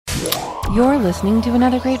You're listening to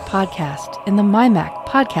another great podcast in the MyMac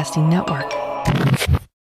Podcasting Network.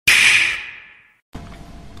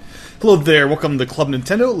 Hello there, welcome to Club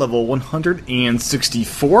Nintendo, level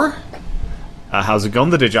 164. How's it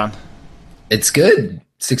going today, John? It's good.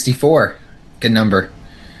 64. Good number.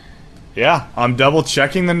 Yeah, I'm double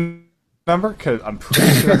checking the number, because I'm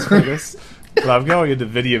pretty sure that's what it is. But I'm going into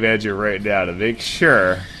Video Manager right now to make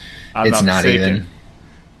sure I'm it's not mistaken. even.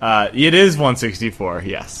 It is 164,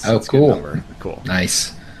 yes. Oh, That's a good cool. number. Cool.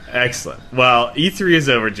 Nice. Excellent. Well, E3 is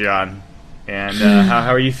over, John. And how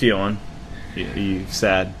are you feeling? You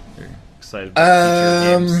sad? Or excited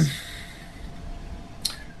about future games?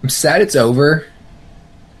 I'm sad it's over,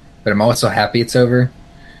 but I'm also happy it's over.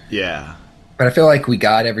 Yeah. But I feel like we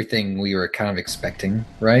got everything we were kind of expecting,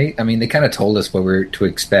 right? I mean, they kind of told us what we were to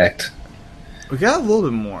expect. We got a little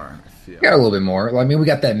bit more. We got a little bit more. I mean, we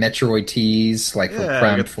got that Metroid tease, like for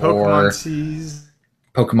Prime 4.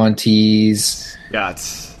 Pokemon tease. Got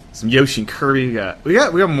some Yoshi and Kirby. We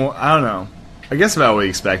got more. I don't know. I guess about what we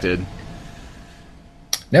expected.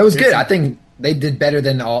 That was good. I think they did better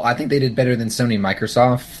than Sony and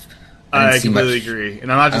Microsoft. I completely agree,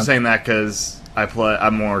 and I'm not just saying that because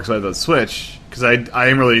I'm more excited about the Switch because I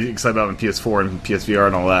am really excited about the PS4 and PSVR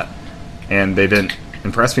and all that, and they didn't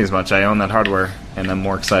impress me as much. I own that hardware, and I'm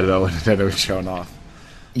more excited about what Nintendo was showing off.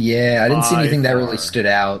 Yeah, I didn't see anything that really stood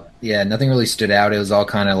out. Yeah, nothing really stood out. It was all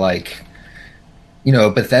kind of like,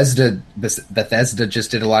 Bethesda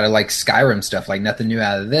just did a lot of like Skyrim stuff, like nothing new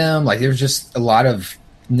out of them. Like there was just a lot of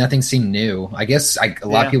nothing seemed new. I guess a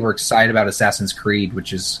lot of people were excited about Assassin's Creed,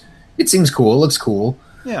 it seems cool. It looks cool.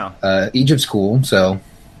 Yeah, Egypt's cool. So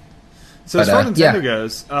as far as Nintendo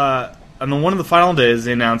goes, on one of the final days,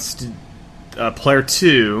 they announced. Player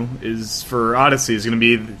 2 is for Odyssey is going to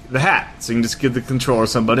be the hat, so you can just give the controller to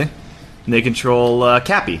somebody, and they control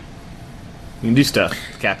Cappy. You can do stuff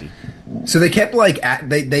with Cappy. So they kept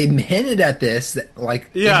they hinted at this in the live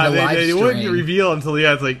they stream. wouldn't reveal until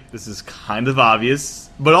it's like this is kind of obvious,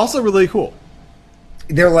 but also really cool.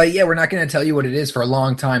 They're like, yeah, we're not going to tell you what it is for a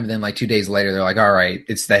long time. And then like 2 days later, they're like, all right,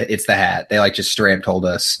 it's the hat. They like just straight up told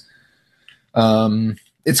us.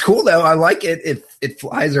 It's cool though. I like it. It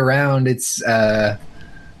flies around. It's what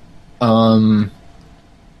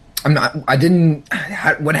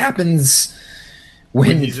happens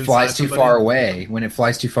when it flies too far away? When it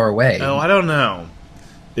flies too far away? Oh, I don't know.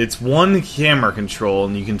 It's one camera control,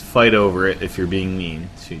 and you can fight over it if you're being mean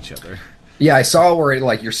to each other. Yeah, I saw where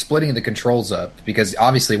you're splitting the controls up because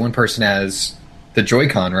obviously one person has the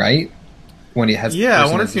Joy-Con, right? When he has I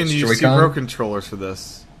wonder if you can use 2 Pro controllers for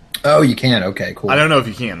this. Oh, you can? Okay, cool. I don't know if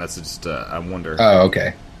you can. That's just, I wonder. Oh,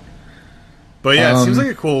 okay. But yeah, it seems like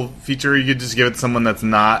a cool feature. You could just give it to someone that's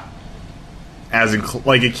not as,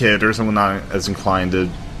 like a kid or someone not as inclined to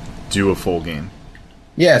do a full game.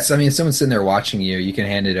 Yes, I mean, if someone's sitting there watching you, you can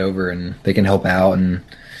hand it over and they can help out and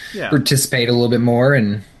participate a little bit more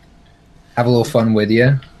and have a little fun with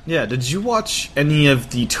you. Yeah, did you watch any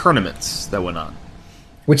of the tournaments that went on?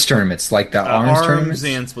 Which tournaments? Like the ARMS tournaments?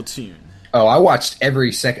 and Splatoon. Oh, I watched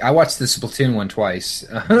every second. I watched the Splatoon one twice.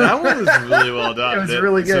 That one was really well done. It was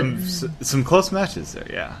really good. Some close matches there,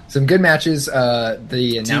 yeah. Some good matches. The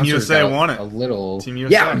announcers Team USA won it. A little. Team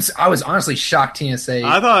USA. Yeah, I was honestly shocked. Team USA.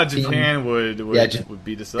 I thought Japan would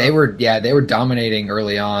beat us up. They were dominating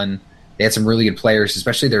early on. They had some really good players,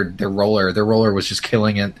 especially their roller. Their roller was just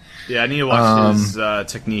killing it. Yeah, I need to watch his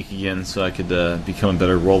technique again so I could become a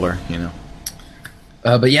better roller.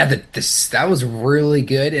 But yeah, that was really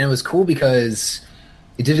good, and it was cool because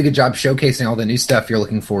it did a good job showcasing all the new stuff you're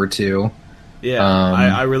looking forward to. Yeah,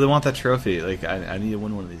 I really want that trophy. Like, I need to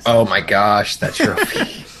win one of these. Oh my gosh, that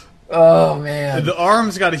trophy! Oh man, the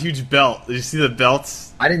ARMS got a huge belt. Did you see the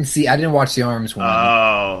belts? I didn't watch the ARMS one.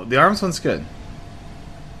 Oh, the ARMS one's good.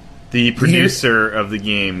 The producer of the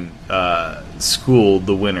game schooled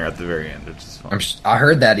the winner at the very end, which is fun. I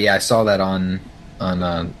heard that. Yeah, I saw that on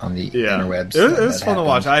the interwebs. It was fun to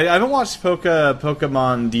watch. I haven't watched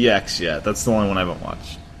Pokemon DX yet. That's the only one I haven't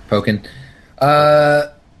watched. Pokken.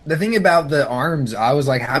 The thing about the ARMS, I was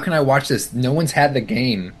like, how can I watch this? No one's had the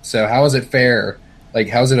game, so how is it fair? Like,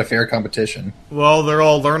 how is it a fair competition? Well, they're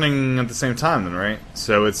all learning at the same time, then, right?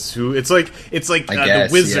 So it's like the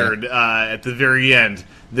Wizard at the very end.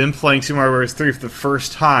 Them playing Super Mario Bros. 3 for the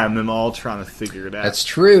first time, them all trying to figure it out. That's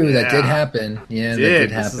true. Yeah. That did happen. Yeah, that did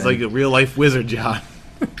happen. This is like a real life Wizard, John.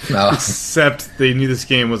 Except they knew this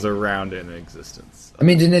game was around in existence. I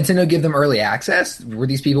mean, did Nintendo give them early access? Were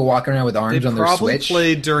these people walking around with ARMS on their Switch? They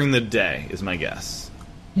probably played during the day, is my guess.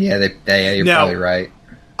 Yeah, you're probably right.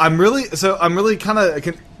 I'm really kind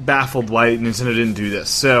of baffled why Nintendo didn't do this.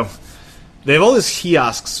 So they have all these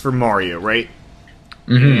kiosks for Mario, right?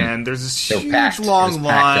 and there's this huge long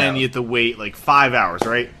line. You have to wait like 5 hours,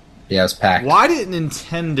 right? Yeah, it was packed. Why didn't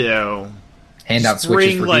Nintendo hand out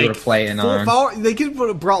switches for people to play in on? They could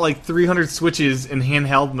have brought like 300 switches in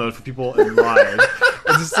handheld mode for people in line.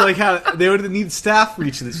 It's just like how they would need staff for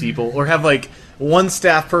each of these people, or have like one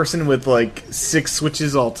staff person with like 6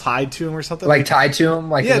 switches all tied to him or something. Like tied to him,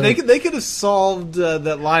 like they could have solved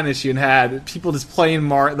that line issue and had people just playing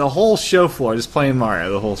Mario, the whole show floor just playing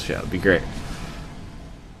Mario, the whole show. It'd be great.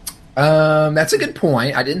 That's a good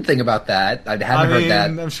point. I didn't think about that. I hadn't heard that.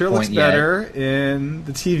 I'm sure it looks better in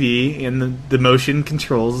the TV, and the motion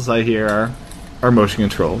controls, as I hear, are motion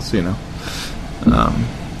controls. You know,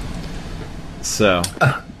 so.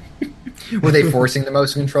 Were they forcing the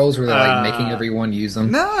motion controls? Were they like making everyone use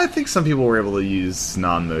them? No, I think some people were able to use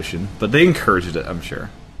non-motion, but they encouraged it, I'm sure.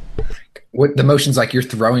 What the motion's like? You're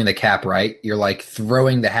throwing the cap, right? You're like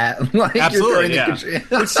throwing the hat. Like absolutely, yeah.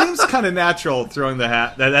 It seems kind of natural throwing the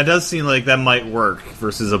hat. That does seem like that might work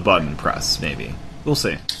versus a button press. Maybe we'll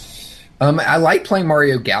see. I like playing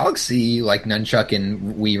Mario Galaxy, like nunchuck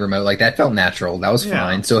and Wii remote. Like that felt natural. That was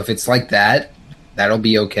fine. So if it's like that, that'll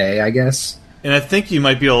be okay, I guess. And I think you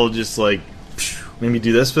might be able to just like maybe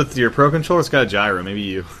do this with your Pro Controller. It's got a gyro. Maybe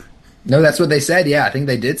you. No, that's what they said. Yeah, I think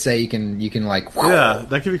they did say you can like. Whoa, yeah,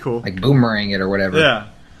 that could be cool. Like boomerang it or whatever. Yeah,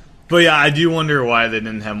 but yeah, I do wonder why they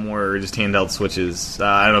didn't have more just handheld switches.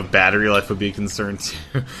 I don't know if battery life would be a concern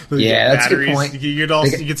too. Yeah, that's a good point. You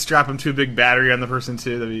could strap them to a big battery on the person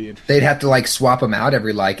too. That'd be interesting. They'd have to like swap them out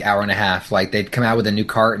every like hour and a half. Like they'd come out with a new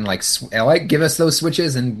cart and like give us those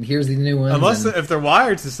switches and here's the new ones. Unless if they're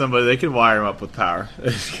wired to somebody, they could wire them up with power.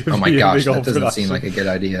 Oh my gosh, that doesn't seem like a good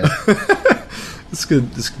idea. This could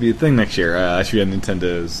be a thing next year. I should get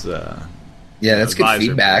Nintendo's. Yeah, that's good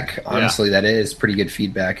feedback. Honestly, that is pretty good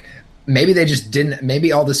feedback. Maybe they just didn't.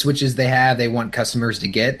 Maybe all the switches they have, they want customers to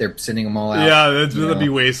get. They're sending them all out. Yeah, that'd be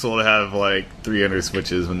wasteful to have like 300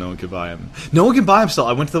 switches when no one could buy them. No one can buy them still.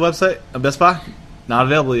 I went to the website of Best Buy. Not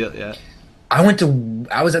available yet. I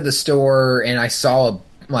was at the store and I saw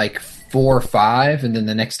like 4 or 5, and then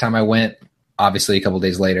the next time I went, obviously a couple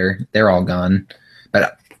days later, they're all gone.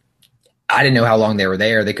 But I didn't know how long they were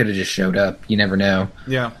there. They could have just showed up. You never know.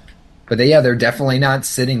 Yeah. But they're definitely not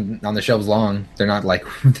sitting on the shelves long. They're not like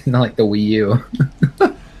the Wii U.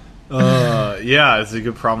 Yeah, it's a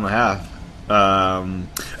good problem to have.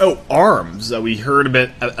 ARMS. We heard a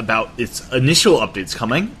bit about its initial updates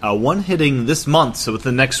coming. One hitting this month, so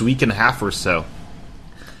within the next week and a half or so.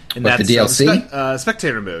 And that's the DLC?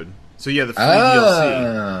 Spectator mode. So yeah, the free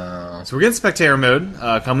DLC. So we're getting Spectator mode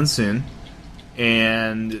coming soon.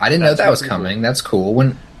 And I didn't know that was coming. Cool. That's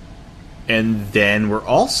cool. And then we're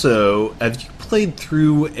also... Have you played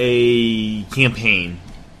through a campaign?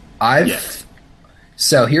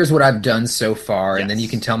 So here's what I've done so far, and then you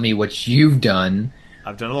can tell me what you've done.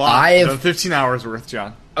 I've done a lot. I've done 15 hours worth,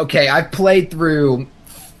 John. Okay, I've played through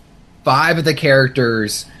 5 of the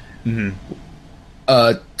characters. Mm-hmm.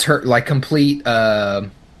 Complete...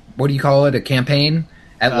 what do you call it? A campaign?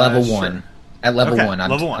 At level 1. At level 1.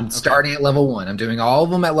 I'm starting at level 1. I'm doing all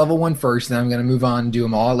of them at level 1 first, and then I'm going to move on and do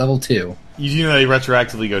them all at level 2. You do know they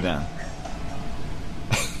retroactively go down.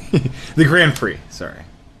 The Grand Prix, sorry.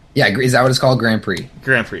 Yeah, is that what it's called? Grand Prix?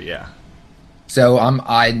 Grand Prix, yeah. So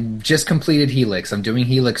I just completed Helix. I'm doing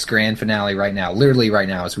Helix Grand Finale right now. Literally right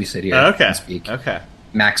now as we sit here and speak. Okay.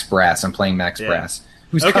 Max Brass. I'm playing Max Brass.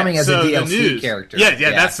 Who's coming as a DLC character.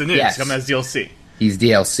 Yeah, that's the news. Yes. Coming as DLC. He's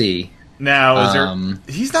DLC. Now,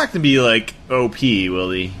 he's not going to be, like, OP,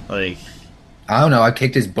 will he? Like, I don't know. I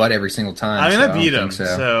kicked his butt every single time. I mean, I beat him,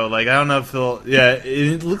 so, like, I don't know if he'll... Yeah,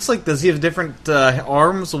 it looks like... Does he have different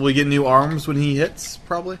arms? Will we get new arms when he hits,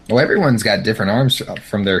 probably? Well, everyone's got different arms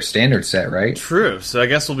from their standard set, right? True. So I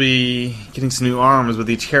guess we'll be getting some new arms with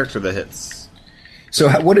each character that hits. So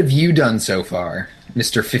what have you done so far,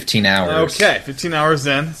 Mr. 15 Hours? Okay, 15 hours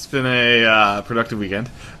in. It's been a productive weekend.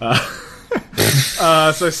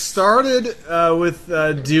 So I started with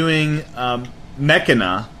doing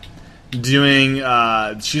Mechana.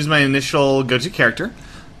 She's my initial go-to character.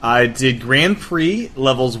 I did Grand Prix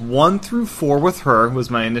levels 1 through 4 with her. Was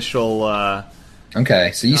my initial.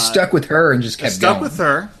 Okay, so you stuck with her and just kept going. Stuck with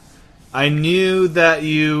her. I knew that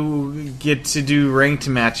you get to do ranked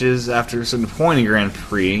matches after a certain point in Grand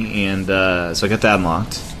Prix, and so I got that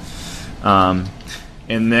unlocked.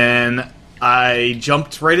 And then I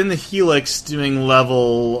jumped right into Helix doing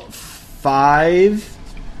level 5.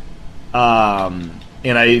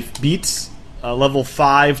 And I beat level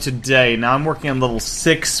 5 today. Now I'm working on level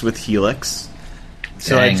 6 with Helix.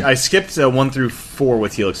 So I skipped 1 through 4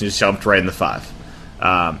 with Helix and just jumped right into 5.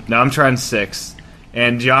 Now I'm trying 6.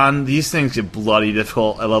 And John, these things get bloody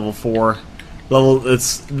difficult at level 4.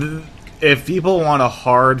 If people want a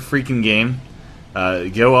hard freaking game,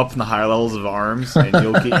 go up in the higher levels of arms, and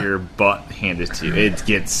you'll get your butt handed to you. It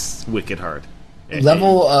gets wicked hard.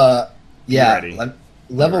 Level 1,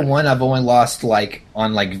 I've only lost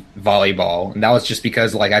on volleyball, and that was just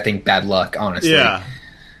because I think bad luck, honestly. Yeah.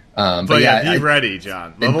 But yeah, be ready,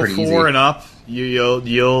 John. Level 4 easy. And up, you'll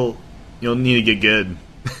need to get good.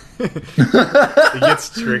 It gets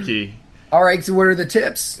tricky. All right, so what are the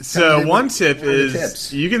tips? So one tip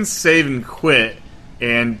is you can save and quit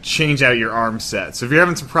and change out your arm set. So if you're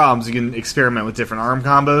having some problems, you can experiment with different arm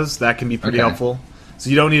combos. That can be pretty helpful. So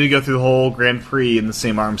you don't need to go through the whole Grand Prix in the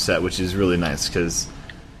same arm set, which is really nice. And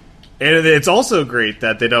it's also great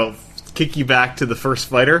that they don't kick you back to the first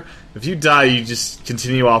fighter. If you die, you just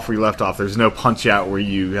continue off where you left off. There's no punch out where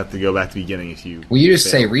you have to go back to the beginning if you... Well, you just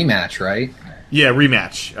say rematch, right? Yeah,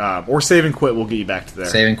 rematch. Or save and quit will get you back to there.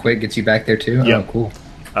 Save and quit gets you back there, too? Yep. Oh, cool.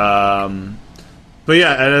 But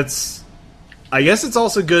yeah, and I guess it's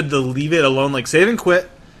also good to leave it alone. Like, save and quit,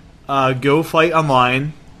 go fight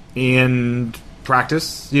online, and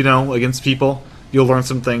practice, against people. You'll learn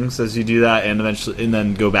some things as you do that, and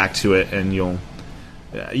then go back to it, and you'll...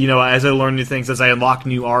 as I learn new things, as I unlock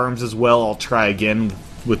new arms as well, I'll try again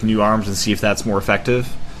with new arms and see if that's more effective.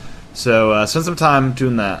 So spend some time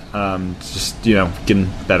doing that. Just getting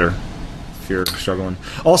better if you're struggling.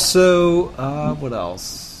 Also, what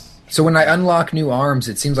else? So when I unlock new arms,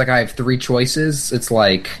 it seems like I have 3 choices. It's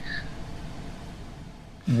one's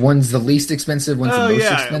the least expensive, one's the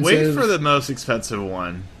most expensive. Wait for the most expensive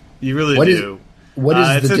one. You really do. What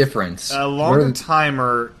is the difference? A longer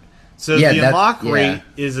timer. So the unlock rate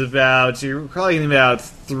is you're probably getting about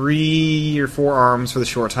 3 or 4 arms for the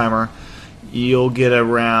short timer. You'll get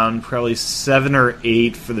around probably 7 or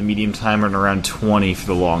 8 for the medium timer and around 20 for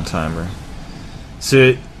the long timer.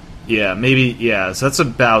 So, so that's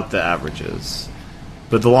about the averages.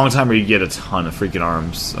 But the long timer, you get a ton of freaking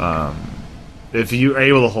arms. If you are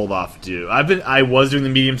able to hold off, do. I was doing the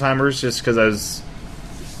medium timers just because I was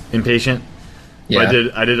impatient. Yeah.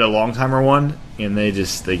 But I did a long timer one, and they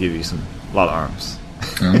give you a lot of arms.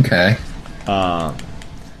 Okay.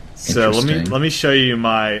 So let me show you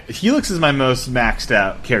my Helix is my most maxed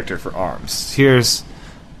out character for arms. Here's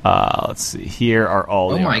let's see. Here are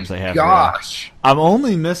all the arms I have. Oh my gosh! Here. I'm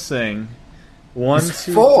only missing 1, 2,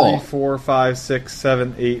 3, 4, 5, 6,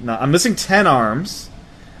 7, 8, 9. I'm missing 10 arms.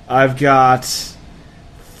 I've got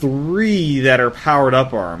 3 that are powered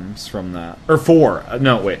up arms from that, or 4.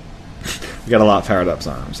 No, wait. We got a lot of powered up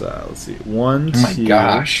arms. Let's see. 1, 2. Oh my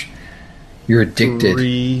gosh! You're addicted.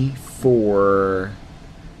 3, 4.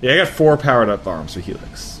 Yeah, I got 4 powered up arms for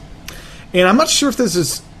Helix. And I'm not sure if this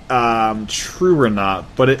is true or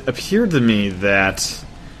not, but it appeared to me that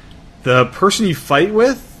the person you fight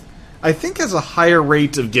with, I think, has a higher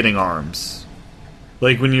rate of getting arms.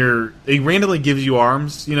 Like when it randomly gives you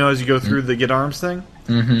arms, as you go through the get arms thing.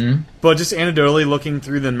 Mm-hmm. But just anecdotally looking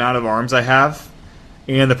through the amount of arms I have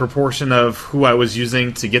and the proportion of who I was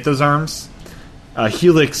using to get those arms,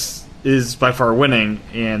 Helix is by far winning,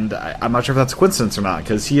 and I'm not sure if that's a coincidence or not,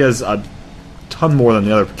 because he has a ton more than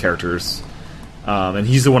the other characters, and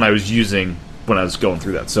he's the one I was using when I was going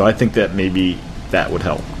through that. So I think that maybe that would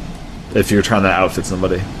help if you're trying to outfit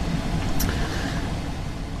somebody.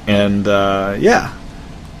 And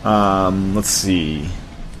let's see.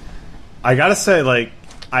 I gotta say,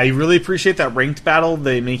 I really appreciate that ranked battle.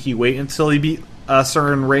 They make you wait until you beat a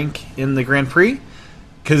certain rank in the Grand Prix,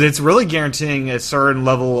 because it's really guaranteeing a certain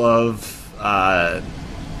level of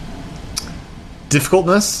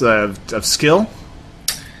difficultness, of skill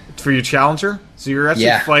for your challenger. So you're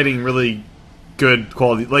actually fighting really good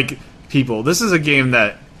quality people. This is a game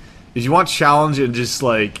that, if you want challenge and just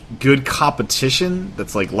good competition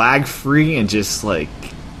that's lag free and just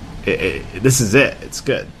this is it. It's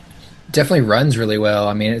good. Definitely runs really well.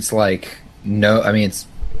 I mean, it's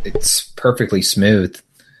it's perfectly smooth.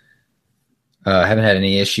 Haven't had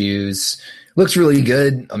any issues. Looks really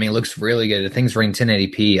good. I mean, it looks really good. The thing's running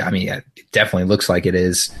 1080p. I mean, it definitely looks like it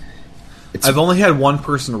is. I've only had one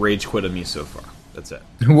person rage quit on me so far. That's it.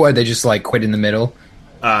 What? They just quit in the middle?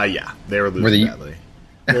 Yeah, they were losing badly.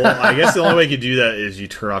 Well, I guess the only way you could do that is you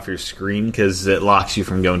turn off your screen, because it locks you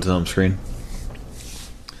from going to the home screen.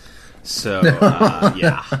 So,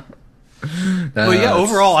 yeah. But yeah,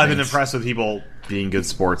 overall, I've been impressed with people being good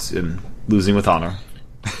sports and losing with honor.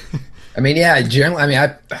 I mean, yeah, generally, I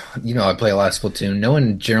play a lot of Splatoon. No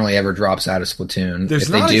one generally ever drops out of Splatoon. There's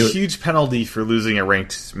not a huge penalty for losing a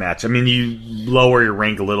ranked match. I mean, you lower your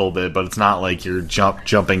rank a little bit, but it's not like you're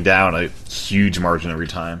jumping down a huge margin every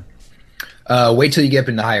time. Wait till you get up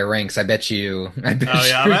into higher ranks. I bet you. I'm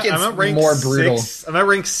at rank more brutal. 6. I'm at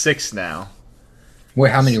rank 6 now.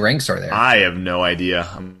 Wait, how many ranks are there? I have no idea.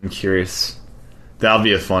 I'm curious. That'll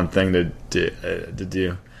be a fun thing to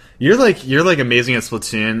do. You're like amazing at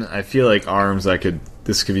Splatoon. I feel like ARMS.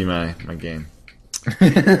 This could be my game.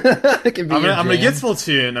 I'm gonna get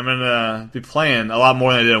Splatoon. I'm gonna be playing a lot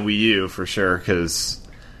more than I did on Wii U for sure. Because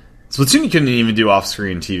Splatoon you couldn't even do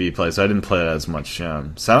off-screen TV play, so I didn't play that as much.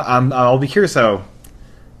 So I'll be curious how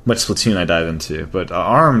much Splatoon I dive into. But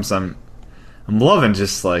ARMS, I'm loving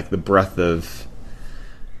just like the breadth of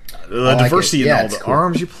the diversity in all the cool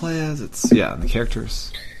arms you play as. It's and the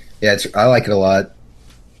characters. Yeah, I like it a lot.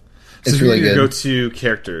 It's so really good. Go-to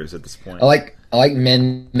characters at this point. I like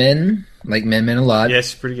Min. Like Min a lot. Yeah,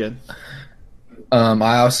 she's pretty good.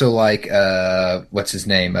 I also like what's his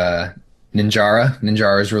name? Ninjara.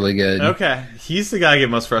 Ninjara is really good. Okay, he's the guy I get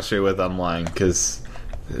most frustrated with online because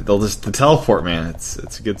the teleport, man.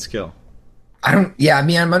 It's a good skill. I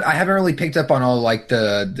haven't really picked up on all like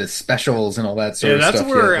the specials and all that sort of stuff. Yeah,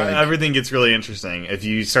 that's where yet, everything gets really interesting if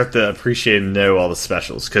you start to appreciate and know all the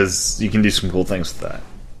specials because you can do some cool things with that.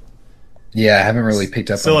 Yeah, I haven't really picked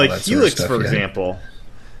up on all that Helix, sort of stuff for example,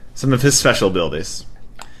 some of his special abilities.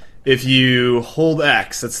 If you hold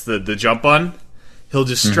X, that's the jump button, he'll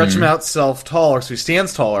just stretch him out taller, so he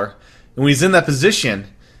stands taller. And when he's in that position,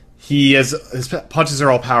 his punches are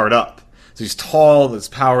all powered up. So he's tall, that's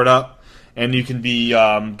powered up, and you can be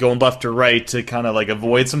going left or right to kind of like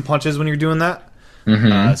avoid some punches when you're doing that.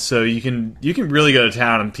 So you can really go to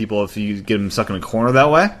town on people if you get them stuck in a corner that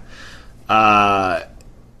way.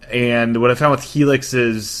 And what I found with Helix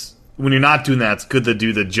is when you're not doing that, it's good to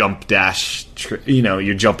do the jump dash.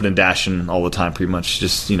 You're jumping and dashing all the time, pretty much.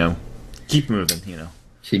 Just keep moving.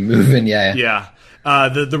 Keep moving, yeah. Yeah.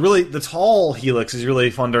 The tall Helix is really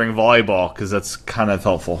fun during volleyball because that's kind of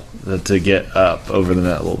helpful to get up over the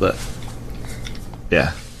net a little bit.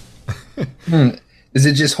 Yeah. Is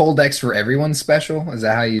it just hold X for everyone's special? Is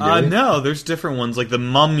that how you do it? No, there's different ones. Like the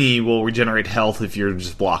Mummy will regenerate health if you're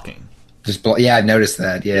just blocking. I noticed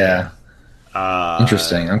that. Yeah.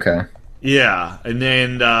 Interesting. Okay. Yeah, and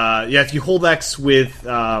then if you hold X with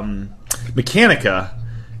Mechanica,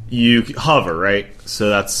 you hover, right? So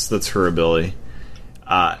that's her ability.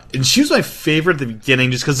 And she was my favorite at the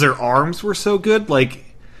beginning just because their arms were so good. Like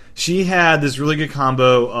she had this really good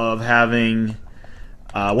combo of having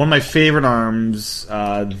one of my favorite arms,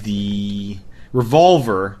 the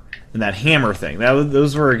revolver and that hammer thing.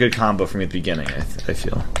 Those were a good combo for me at the beginning. I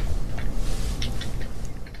feel.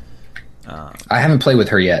 I haven't played with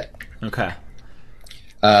her yet. Okay.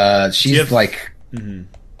 She's one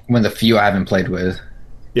of the few I haven't played with.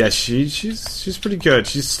 Yeah, she's pretty good.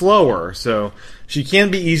 She's slower, so she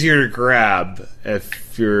can be easier to grab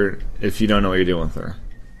if you don't know what you're doing with her.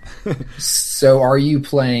 So, are you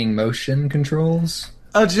playing motion controls?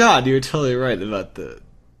 Oh, John, you're totally right about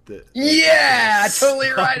Yeah,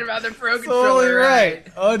 totally right about the Pro Controller. Totally right.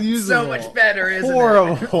 Unusable. So much better, isn't it?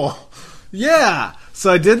 Horrible. Yeah.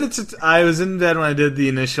 So I did I was in bed when I did the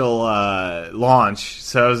initial launch.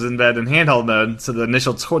 So I was in bed in handheld mode. So the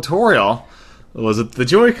initial tutorial was with the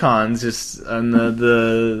Joy-Cons just on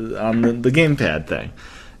the gamepad thing,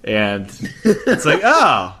 and it's like,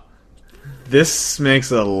 oh, this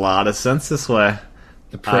makes a lot of sense this way.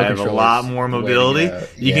 I have a lot more mobility.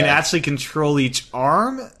 You can actually control each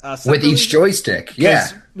arm with each joystick. Yeah.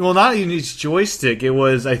 Well, not even each joystick. It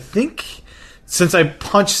was, I think, since I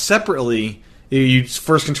punch separately, you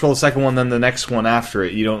first control the second one, then the next one after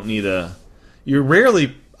it. You don't need You're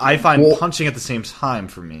rarely, I find, punching at the same time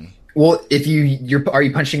for me. Well, if are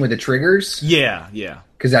you punching with the triggers? Yeah.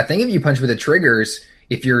 Because I think if you punch with the triggers,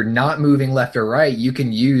 if you're not moving left or right, you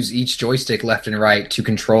can use each joystick left and right to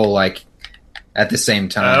control at the same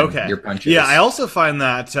time your punches. Yeah, I also find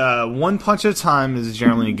that one punch at a time is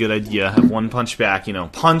generally a good idea. Have one punch back.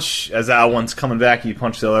 Punch as that one's coming back, you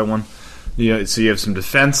punch the other one. So you have some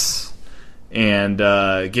defense and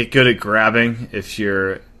get good at grabbing. If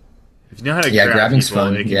you know how to grab grabbing's people,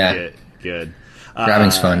 fun. It can get good.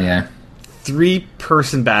 Grabbing's fun, yeah.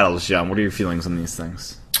 3-person battles, John. What are your feelings on these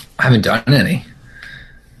things? I haven't done any.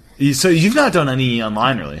 So you've not done any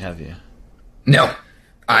online, really, have you? No, okay.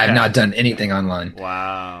 I have not done anything online.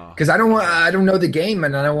 Wow. Because I don't know the game,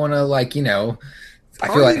 and I don't want to I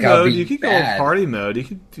feel like I'll be You could bad. go with party mode. You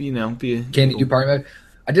could, be. Can you do party mode?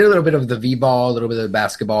 I did a little bit of the V-ball, a little bit of the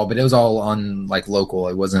basketball, but it was all on local.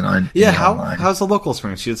 It wasn't on. Yeah, online. How's the local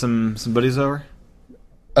experience? You had some buddies over?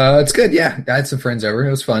 It's good. Yeah, I had some friends over.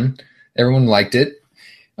 It was fun. Everyone liked it.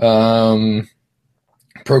 Pro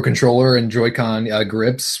Controller and Joy-Con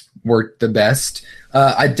grips worked the best.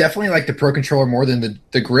 I definitely like the Pro Controller more than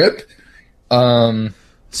the grip.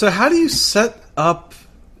 So how do you set up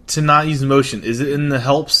to not use motion? Is it in the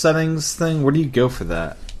help settings thing? Where do you go for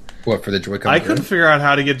that? What, for the Joy-Con? I couldn't figure out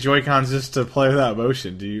how to get Joy-Cons just to play without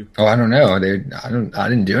motion. Do you? Oh, I don't know. I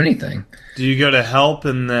didn't do anything. Do you go to help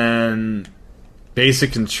and then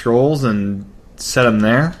basic controls and set them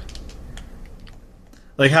there?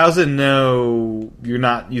 Like, how does it know you're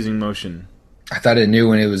not using motion? I thought it knew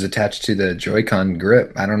when it was attached to the Joy-Con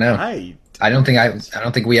grip. I don't know. I don't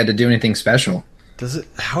think we had to do anything special. Does it?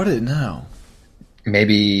 How did it know?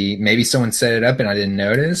 Maybe someone set it up and I didn't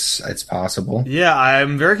notice. It's possible. Yeah,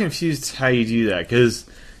 I'm very confused how you do that, because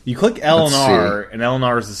you click L and R, and L and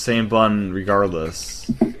R is the same button regardless.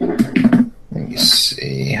 Let me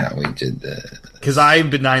see how we did that. Because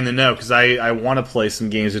I'm denying the no, because I want to play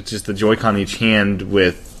some games with just the Joy-Con in each hand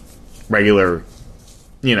with regular,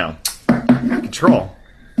 control,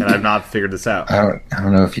 and I've not figured this out. I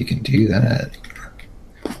don't know if you can do that.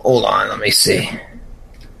 Hold on, let me see.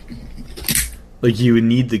 Like, you would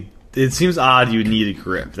need it seems odd you would need a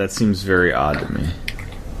grip. That seems very odd to me.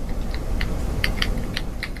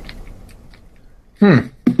 I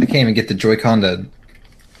can't even get the Joy-Con to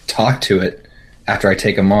talk to it after I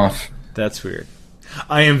take them off. That's weird.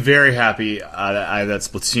 I am very happy that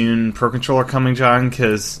Splatoon Pro Controller coming, John,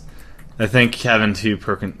 because I think having two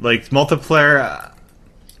multiplayer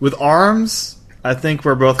with ARMS, I think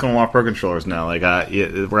we're both going to want Pro Controllers now. Like,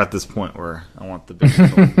 we're at this point where I want the big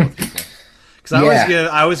controller for both people. Because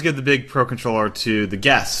I always give the big Pro Controller to the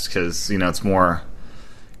guest, because it's more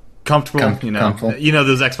comfortable. Comfortable.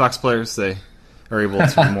 Those Xbox players, they are able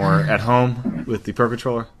to be more at home with the Pro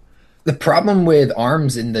Controller. The problem with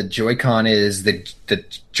ARMS in the Joy-Con is the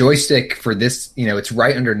joystick for this, it's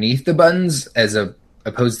right underneath the buttons as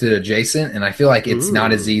opposed to adjacent, and I feel like it's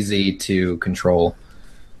not as easy to control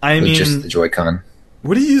with just the Joy-Con.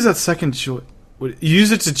 What do you use that second you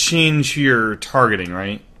use it to change your targeting,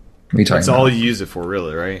 right? What are you talking That's about? all you use it for,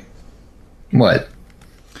 really, right? What?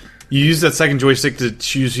 You use that second joystick to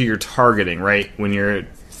choose who you're targeting, right? When you're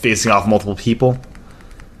facing off multiple people?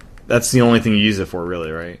 That's the only thing you use it for, really,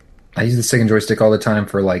 right? I use the second joystick all the time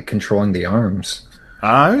for, controlling the arms.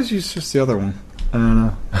 I always use just the other one. I don't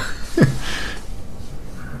know.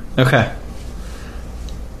 Okay.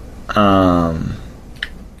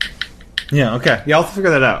 Yeah, okay. Yeah, I'll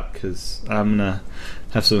figure that out, because I'm going to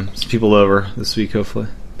have some people over this week, hopefully.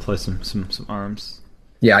 Play some ARMS.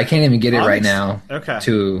 Yeah, I can't even get it right now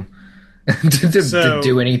to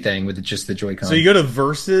do anything with just the Joy-Con. So you go to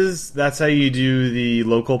Versus, that's how you do the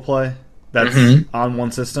local play? That's on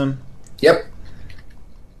one system? Yep.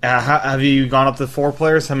 Have you gone up to 4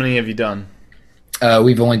 players? How many have you done?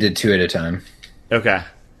 We've only did 2 at a time. Okay.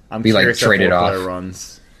 I'm we curious traded how 4 off. player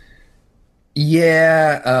runs.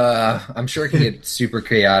 Yeah, I'm sure it can get super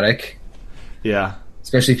chaotic. Yeah.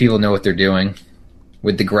 Especially if people know what they're doing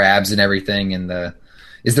with the grabs and everything. And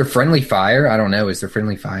is there friendly fire? I don't know. Is there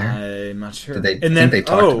friendly fire? I'm not sure. I think they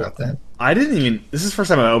talked about that. I didn't even... This is the first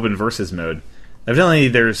time I opened Versus mode. Evidently,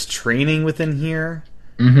 there's training within here.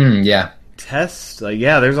 Yeah. Test.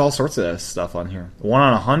 There's all sorts of stuff on here. 1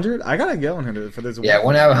 on 100? I gotta go in here for this. Yeah,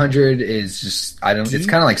 1 out of 100 is just... it's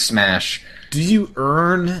kind of like Smash. Do you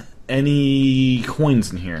earn any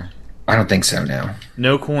coins in here? I don't think so, no.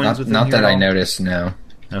 No coins within here? Not that I noticed, no.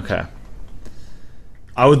 Okay.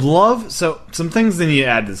 I would love... So, some things they need to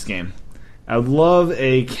add to this game. I would love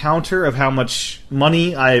a counter of how much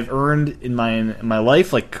money I've earned in my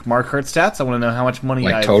life, like Mario Kart stats. I want to know how much money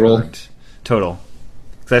I've earned. Total.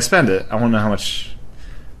 Because I spend it. I want to know how much...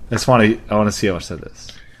 I want to see how much that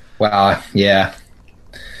is. Wow, yeah.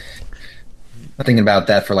 I'm thinking about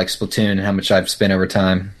that for Splatoon and how much I've spent over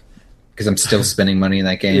time. Because I'm still spending money in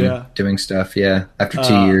that game, doing stuff, after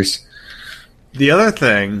 2 years. The other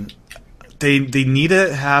thing, they need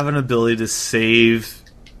to have an ability to save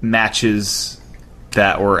matches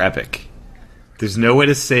that were epic. There's no way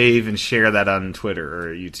to save and share that on Twitter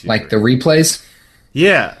or YouTube. Like the replays?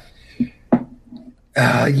 Yeah.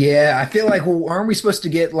 I feel like, aren't we supposed to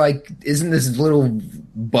get, isn't this little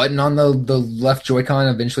button on the left Joy-Con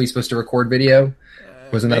eventually supposed to record video?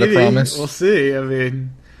 Wasn't that a promise? We'll see. I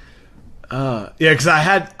mean... because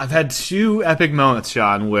I've had 2 epic moments,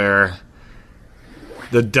 Sean, where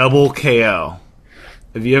the double KO.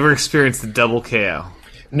 Have you ever experienced the double KO?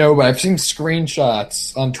 No, but I've seen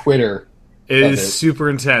screenshots on Twitter. It is super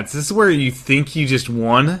intense. This is where you think you just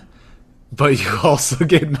won, but you also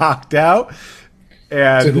get knocked out.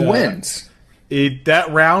 And, so who wins? That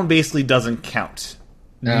round basically doesn't count.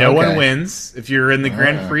 No one wins. If you're in the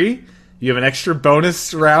Grand Prix, you have an extra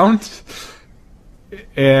bonus round.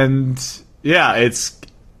 And yeah, it's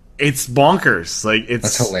bonkers.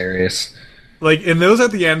 That's hilarious. Like, and those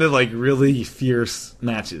at the end of like really fierce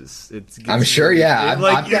matches. I'm sure, yeah.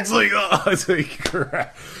 It's like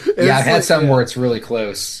crap. Yeah, I've had some where it's really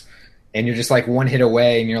close, and you're just like one hit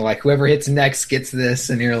away, and you're like, whoever hits next gets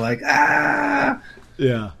this, and you're like, ah.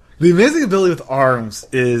 Yeah. The amazing ability with arms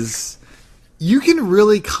is you can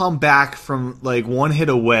really come back from like one hit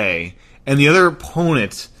away, and the other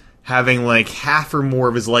opponent having like half or more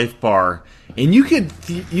of his life bar, and you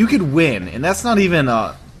could win, and that's not even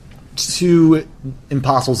a too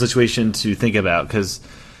impossible situation to think about, because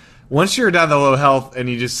once you're down to low health and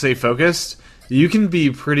you just stay focused, you can be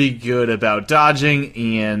pretty good about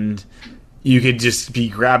dodging, and you could just be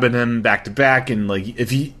grabbing them back to back, and like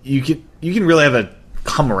if you can really have a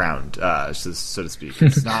come around, so to speak.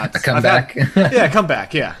 It's not a comeback. Come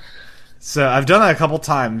back. Yeah. So I've done that a couple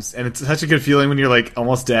times, and it's such a good feeling when you're like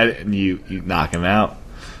almost dead and you knock him out.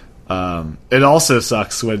 It also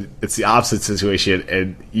sucks when it's the opposite situation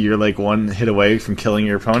and you're like one hit away from killing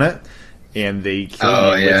your opponent, and they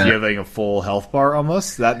kill you with you having a full health bar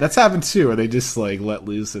almost. That's happened too, where they just like let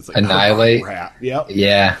loose. It's like annihilate. Oh, crap. Yep.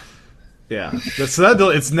 Yeah. Yeah. So that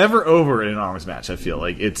it's never over in an arms match. I feel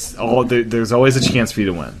like it's all there's always a chance for you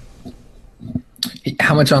to win.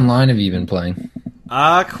 How much online have you been playing?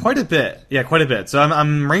 Quite a bit. Yeah, quite a bit. So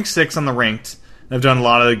I'm rank 6 on the ranked. I've done a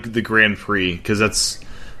lot of the Grand Prix because that's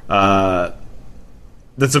a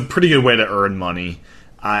pretty good way to earn money.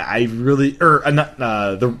 I really not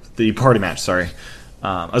the party match. Sorry,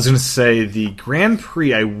 I was going to say the Grand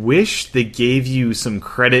Prix. I wish they gave you some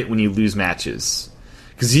credit when you lose matches,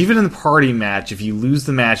 because even in the party match, if you lose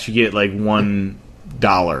the match, you get like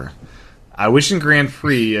 $1. I wish in Grand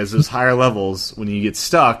Prix, as those higher levels, when you get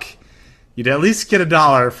stuck, you'd at least get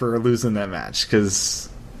 $1 for losing that match, because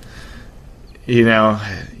you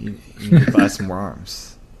could buy some more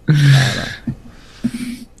arms.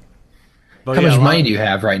 But how much money do you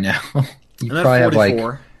have right now? You probably have like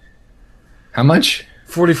how much?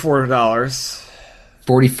 $44.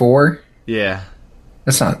 44? Yeah,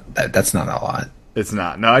 that's not a lot. It's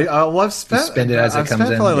not. No, I've spent. You spend it as it comes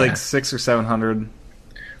in. Probably like $600 or $700.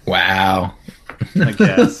 Wow. I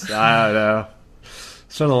guess I don't know.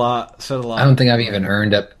 Said a lot. I don't think I've even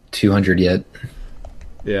earned up 200 yet.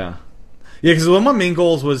 Yeah. Yeah, because one of my main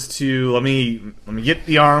goals was to let me get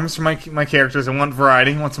the arms for my characters. I want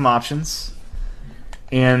variety, I want some options.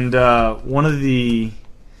 And one of the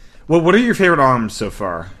what are your favorite arms so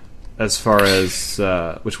far? As far as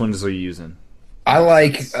which ones are you using? I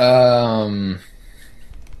like. So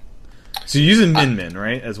you're using Min Min,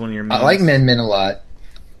 right? As one of your mains? I like Min Min a lot.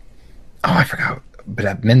 Oh, I forgot.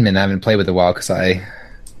 But Min Min I haven't played with a while because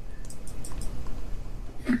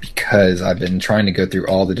I've been trying to go through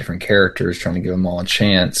all the different characters, trying to give them all a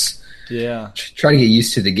chance. Yeah. Try to get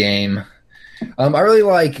used to the game. I really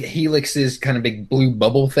like Helix's kind of big blue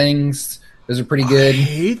bubble things. Those are pretty good. I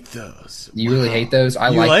hate those. You really hate those? I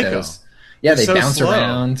like those. Them. Yeah, they bounce slow.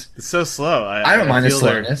 Around. It's so slow. I don't mind the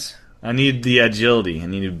slowness. I need the agility. I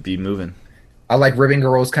need to be moving. I like Ribbon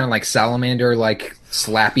Girl's kind of like salamander, like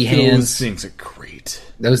slappy hands. Those things are great.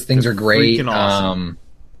 Those things are great. Freaking awesome.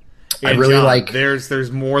 I really like.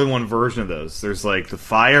 There's more than one version of those. There's like the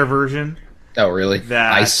fire version. Oh, really?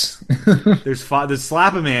 Ice. There's the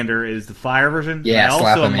Slapamander is the fire version. Yeah, I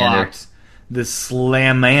also unlocked the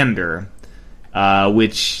Slamander,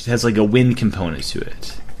 which has like a wind component to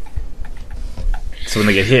it. So when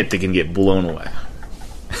they get hit, they can get blown away.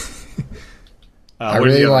 I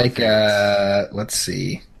really like. Let's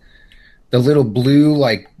see, the little blue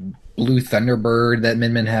Thunderbird that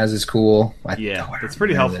Min Min has is cool. It's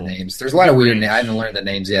pretty helpful. The names. There's a lot of weird names. I haven't learned the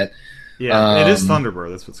names yet. Yeah, it is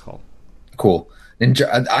Thunderbird. That's what it's called. Cool. And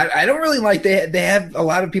I don't really like they have a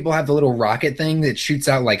lot of people have the little rocket thing that shoots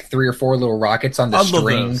out like 3 or 4 little rockets on the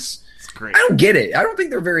strings. It's great. I don't get it. I don't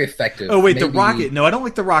think they're very effective. Oh wait, the rocket? No, I don't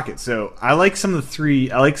like the rocket. So I like some of the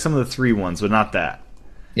 3. I like some of the 3 ones, but not that.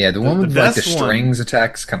 Yeah, the one with like the strings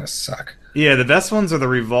attacks kind of suck. Yeah, the best ones are the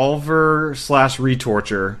revolver /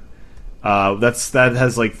 retorture. That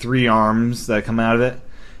has like 3 arms that come out of it.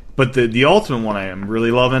 But the ultimate one I am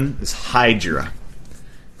really loving is Hydra.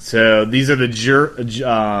 So these are the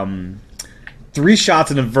 3 shots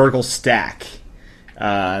in a vertical stack,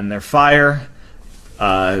 and they're fire.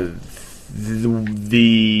 The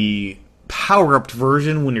power-upped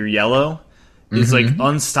version when you're yellow is like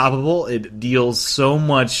unstoppable. It deals so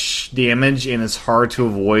much damage and it's hard to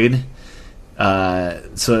avoid.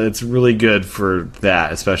 So it's really good for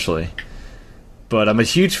that, especially. But I'm a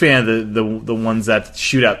huge fan of the ones that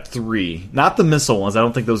shoot out 3, not the missile ones. I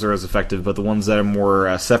don't think those are as effective, but the ones that are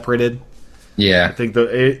more separated. Yeah, I think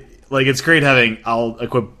it's great having. I'll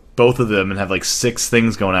equip both of them and have like 6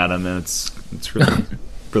 things going at them, and it's really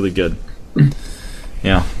really good.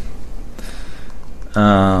 Yeah.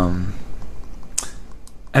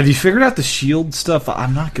 Have you figured out the shield stuff?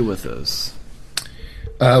 I'm not good with those.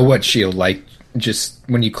 What shield? Like just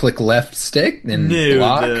when you click left stick and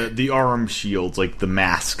block? the arm shields, like the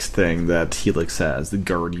mask thing that Helix has, the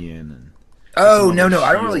Guardian. And no,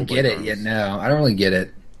 I don't really get it yet. No, I don't really get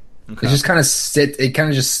it. Okay. It just kind of It kind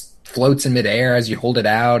of just floats in midair as you hold it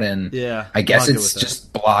out, and I guess it's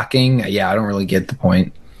just blocking. Yeah, I don't really get the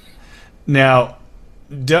point. Now,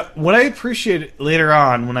 what I appreciated later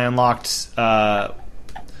on when I unlocked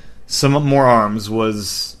some more arms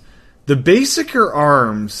was the basicer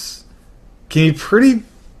arms can be pretty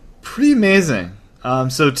amazing.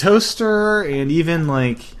 So Toaster and even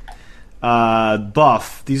like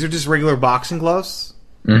Buff, these are just regular boxing gloves,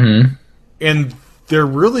 and they're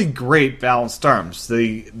really great balanced arms.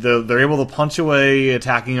 They're able to punch away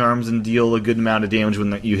attacking arms and deal a good amount of damage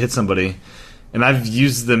when you hit somebody. And I've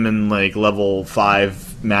used them in like level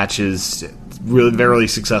 5 matches really very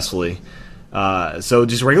successfully. So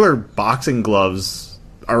just regular boxing gloves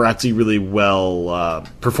are actually really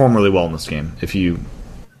perform really well in this game if you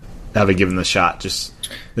haven't given the shot. Just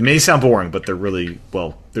they may sound boring, but they're really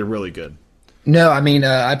good. No, I mean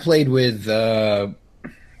I played with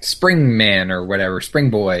Spring Man or whatever, Spring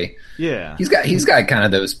Boy. Yeah, he's got kind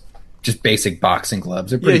of those just basic boxing gloves.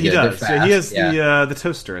 They're pretty good. Does. They're fast. He has the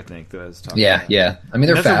Toaster, I think, that I was talking about. Yeah. I mean,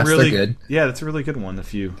 they're fast. They're good. Yeah, that's a really good one.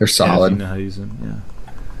 They're solid. If you know how to use them.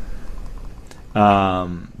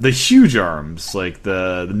 Yeah. The huge arms, like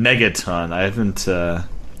the Megaton, I haven't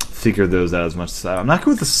figured those out as much as I'm not good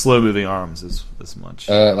with the slow moving arms as much.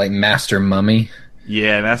 Like Master Mummy.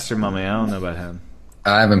 Yeah, Master Mummy. I don't know about him.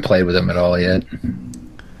 I haven't played with him at all yet.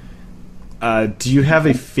 Do you have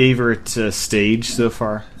a favorite stage so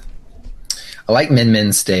far? I like Min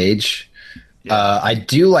Min's stage. Yeah. I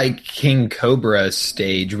do like King Cobra's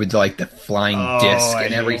stage with like the flying disc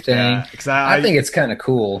and everything. I think it's kind of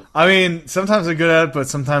cool. I mean, sometimes I'm good at it, but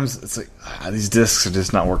sometimes it's like these discs are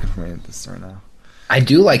just not working for me at this right now. I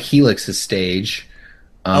do like Helix's stage.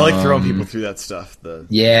 I like throwing people through that stuff.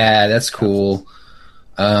 Yeah, that's cool.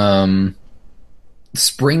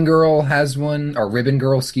 Spring Girl has one, or Ribbon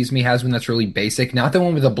Girl, has one that's really basic. Not the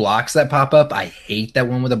one with the blocks that pop up. I hate that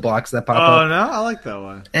one with the blocks that pop up. Oh, no? I like that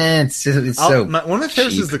one. And one of my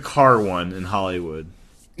favorites is the car one in Hollywood.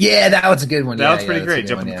 Yeah, that one's a good one. That one's pretty great.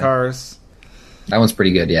 Jumping cars. That one's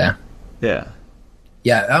pretty good, yeah. Yeah.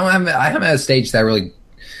 Yeah, I haven't had a stage that I really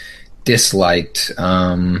disliked.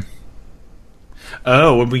 When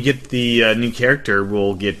we get the new character,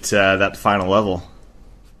 we'll get that final level.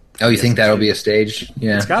 Oh, you think that'll be a stage?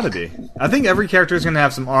 Yeah. It's got to be. I think every character is going to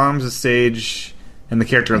have some arms, a stage, and the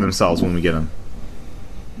character themselves when we get them.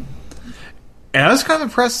 And I was kind of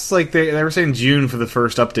impressed. Like they were saying June for the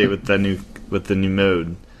first update with the new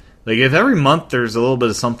mode. Like if every month there's a little bit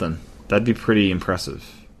of something, that'd be pretty impressive.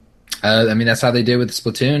 I mean that's how they did with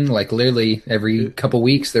Splatoon. Like literally every couple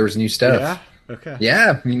weeks there was new stuff. Yeah. Okay.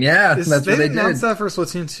 Yeah. I mean, that's what they did. They announced that for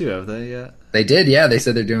Splatoon 2, have they yet? They did, yeah. They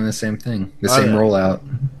said they're doing the same thing. Same rollout.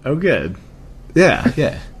 Oh, good.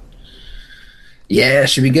 Yeah. Yeah,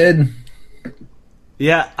 should be good.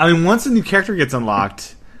 Yeah, I mean, once a new character gets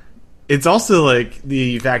unlocked, it's also, like,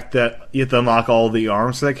 the fact that you have to unlock all the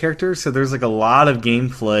arms for that character, so there's, like, a lot of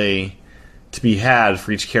gameplay to be had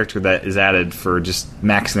for each character that is added for just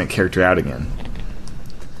maxing that character out again.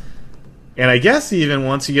 And I guess even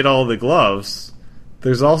once you get all the gloves,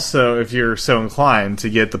 there's also, if you're so inclined, to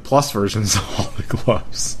get the plus versions of all the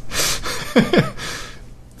gloves.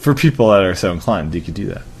 For people that are so inclined, you could do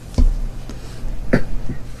that.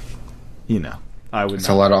 You know, I would. It's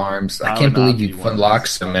a lot of arms. I can't believe you unlocked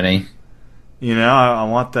so many. You know, I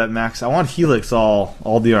want that max. I want Helix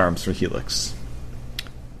all the arms for Helix.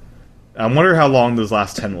 I wonder how long those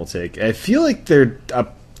last 10 will take. I feel like they're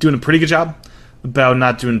doing a pretty good job about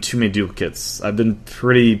not doing too many duplicates. I've been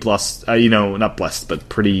pretty blessed, not blessed, but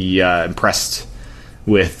pretty impressed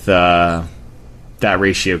with that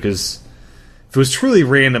ratio, because if it was truly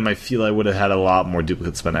random, I feel I would have had a lot more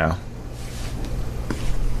duplicates by now.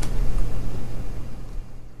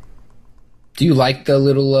 Do you like the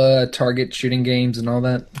little target shooting games and all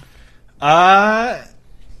that?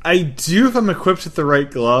 I do if I'm equipped with the right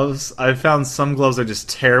gloves. I've found some gloves are just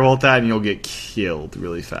terrible at that, and you'll get killed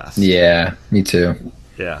really fast. Yeah, me too.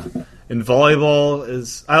 Yeah, and volleyball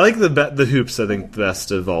is. I like the hoops. I think best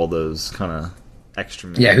of all those kind of extra.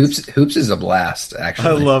 Minutes. Yeah, hoops is a blast. Actually,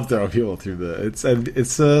 I love throwing people through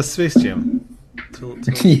it's a Space Jam.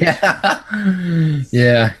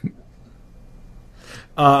 Yeah.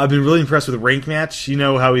 I've been really impressed with Rank Match. You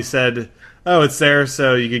know how he said, "Oh, it's there,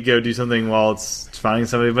 so you could go do something while it's finding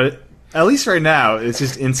somebody." But At least right now, it's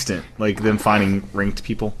just instant. Like them finding ranked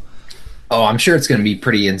people. Oh, I'm sure it's going to be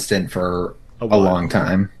pretty instant for a long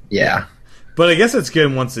time. Yeah. But I guess it's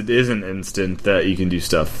good once it isn't instant that you can do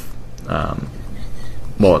stuff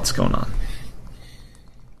while it's going on.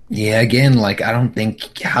 Yeah, again, like, I don't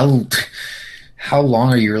think... How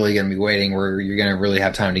long are you really going to be waiting where you're going to really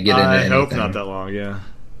have time to get into anything? I hope not that long, yeah.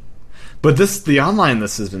 But the online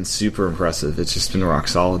this has been super impressive. It's just been rock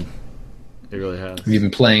solid. It really has. Have you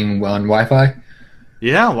been playing on Wi-Fi?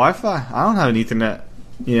 Yeah, Wi-Fi. I don't have an Ethernet,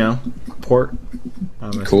 port.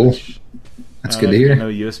 Cool. That's good to hear. No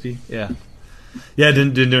USB. Yeah. Yeah,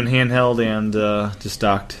 doing handheld and just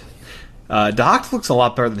docked. Docked looks a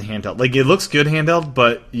lot better than handheld. Like, it looks good handheld,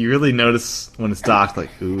 but you really notice when it's docked, like,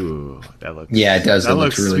 ooh, that looks... Yeah, it does. That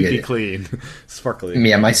looks really squeaky good. Clean. Sparkly.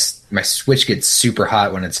 Yeah, my Switch gets super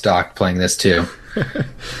hot when it's docked playing this, too.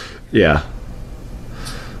 Yeah.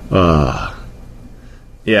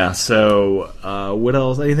 Yeah, so, what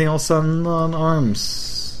else? Anything else on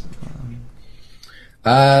ARMS?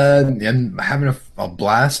 I'm having a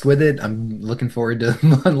blast with it. I'm looking forward to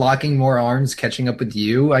unlocking more ARMS, catching up with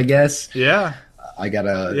you, I guess. Yeah. I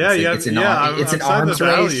gotta... Yeah, it's an ARMS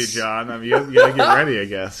race. You, John. I mean, you gotta get ready, I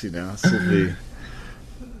guess, So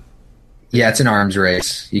yeah, it's an ARMS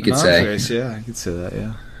race, you could say. Race, yeah, I could say that,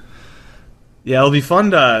 yeah. Yeah, it'll be fun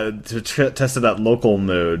to test that local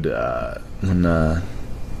mode when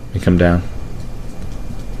we come down.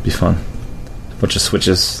 Be fun. A bunch of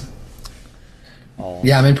switches.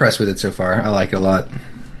 Yeah, I'm impressed with it so far. I like it a lot.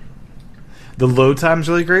 The load time's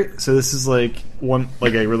really great. So this is like a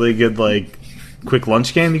really good quick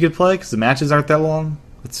lunch game you could play because the matches aren't that long.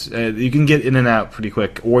 It's you can get in and out pretty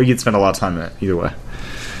quick, or you can spend a lot of time in it. Either way.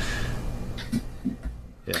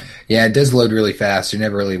 Yeah, it does load really fast. You're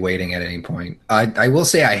never really waiting at any point. I will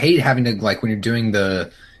say I hate having to, like, when you're doing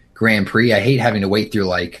the Grand Prix, I hate having to wait through,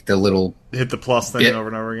 like, the little... Hit the plus thing over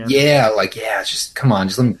and over again? Yeah, it's just, come on,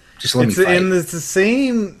 just let me fight. And it's the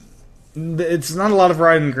same... It's not a lot of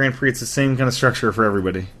riding in Grand Prix. It's the same kind of structure for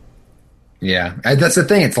everybody. Yeah, that's the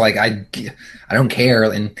thing. It's like, I don't care,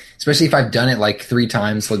 and especially if I've done it, like, 3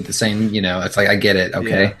 times, like, the same, it's like, I get it,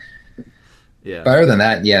 okay? Yeah. But other than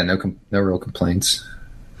that, yeah, no real complaints.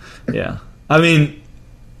 Yeah, I mean,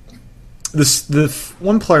 the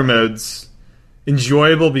one-player mode's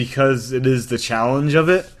enjoyable because it is the challenge of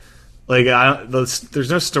it. Like,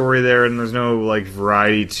 there's no story there, and there's no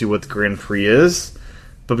variety to what the Grand Prix is.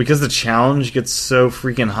 But because the challenge gets so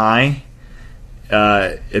freaking high,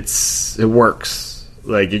 it works.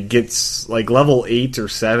 Like, it gets level 8 or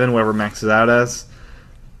 7, whatever maxes out as.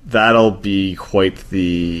 That'll be quite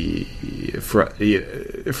the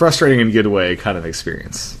frustrating in a good way kind of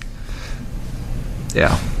experience.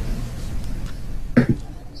 Yeah.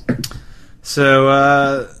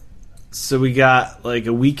 So we got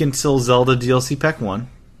a week until Zelda DLC Pack 1.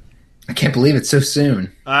 I can't believe it's so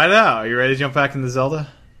soon. I know. Are you ready to jump back into Zelda?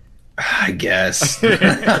 I guess.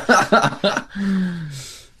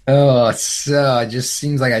 It just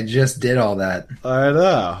seems like I just did all that. I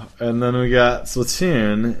know. And then we got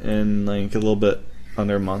Splatoon in a little bit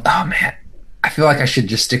under a month. Oh, man. I feel like I should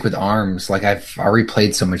just stick with ARMS. I've already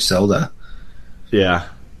played so much Zelda. Yeah.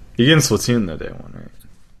 You're getting Splatoon that day one, right?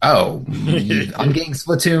 Oh, I'm getting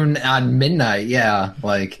Splatoon on midnight, yeah.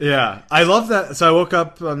 Yeah, I love that. So I woke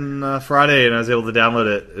up on Friday and I was able to download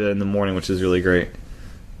it in the morning, which is really great.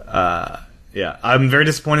 Yeah, I'm very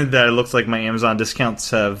disappointed that it looks like my Amazon discounts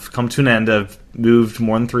have come to an end. I've moved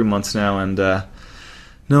more than 3 months now, and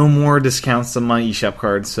no more discounts on my eShop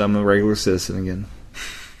cards, so I'm a regular citizen again.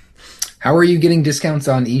 How are you getting discounts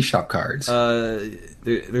on eShop cards?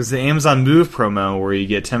 There's the Amazon Move promo where you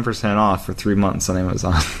get 10% off for 3 months on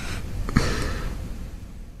Amazon.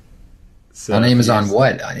 So on Amazon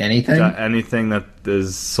what? Anything? Anything that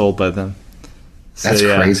is sold by them. That's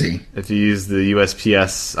crazy. If you use the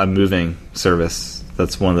USPS I'm Moving service,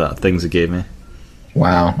 that's one of the things it gave me.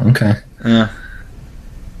 Wow, okay. Yeah.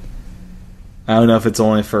 I don't know if it's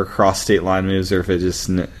only for cross-state line moves or if it's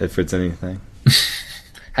anything.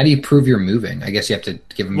 How do you prove you're moving? I guess you have to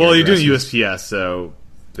give them. Well, you're doing USPS, so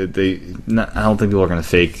I don't think people are going to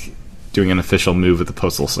fake doing an official move with the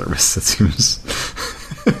postal service. It seems.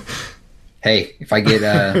 Hey, if I get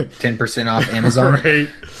 10% off Amazon, right?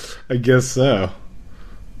 I guess so.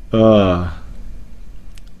 And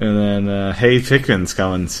then Hey Pikmin's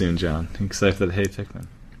coming soon, John. You excited for the Hey Pikmin?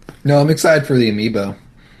 No, I'm excited for the amiibo.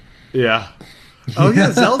 Yeah. Oh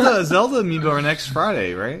yeah, Zelda amiibo are next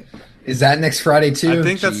Friday, right? Is that next Friday too? I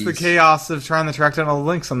think that's the chaos of trying to track down all the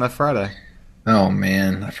links on that Friday. Oh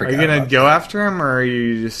man, I forgot. Are you gonna go after him, or are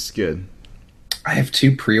you just good? I have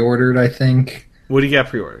 2 pre-ordered, I think. What do you got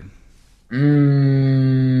pre-ordered?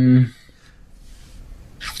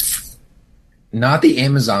 Not the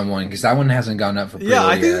Amazon one, because that one hasn't gone up for pre-order Yeah,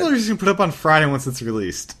 I think yet. they're just going to put up on Friday once it's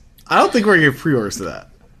released. I don't think we're going to get pre-orders to that.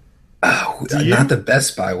 Oh, not the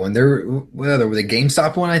Best Buy one. There were the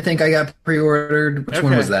GameStop one. I think I got pre-ordered. Which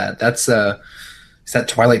one was that? That's is that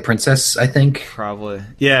Twilight Princess? I think probably.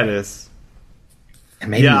 Yeah, it is. And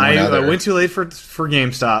maybe I went too late for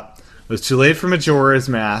GameStop. Was too late for Majora's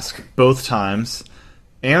Mask both times.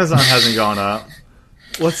 Amazon hasn't gone up.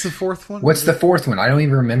 What's the fourth one? What's the fourth one? I don't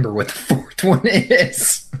even remember what the fourth one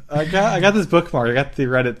is. I got this bookmark. I got the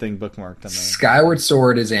Reddit thing bookmarked on there. Skyward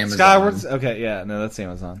Sword is Amazon. Okay, yeah, no, that's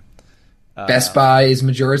Amazon. Best Buy is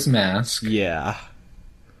Majora's Mask. Yeah.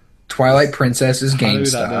 Twilight Princess is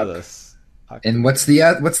GameStop. How do I know this? And what's the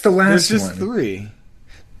last one? There's just 3.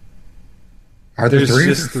 Are there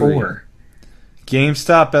 3 or 4?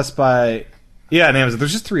 GameStop, Best Buy, yeah, and Amazon.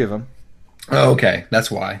 There's just 3 of them. Oh, okay, that's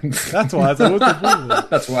why. That's why.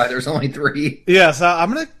 That's why there's only 3. Yeah, so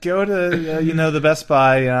I'm gonna go to the Best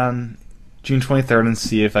Buy on June 23rd and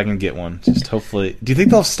see if I can get one. Just hopefully. Do you think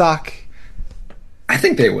they'll stock? I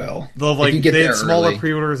think they will. They'll they have smaller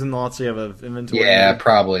pre-orders and they'll actually have an inventory. Yeah,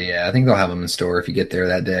 probably. Yeah, I think they'll have them in store if you get there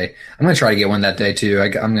that day. I'm gonna try to get one that day too.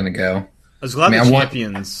 I'm gonna go. I was glad the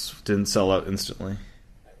Champions didn't sell out instantly.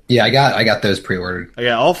 Yeah, I got those pre-ordered. I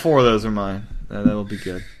got all 4 of those are mine. That'll be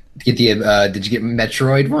good. Get the did you get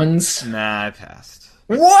Metroid ones? Nah, I passed.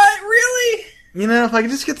 What? Really? If I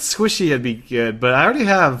could just get the Squishy, it'd be good. But I already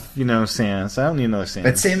have Samus. I don't need another Samus.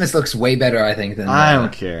 But Samus looks way better, I think, I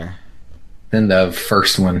don't care. Than the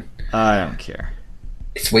first one. I don't care.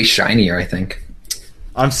 It's way shinier, I think.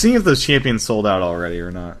 I'm seeing if those Champions sold out already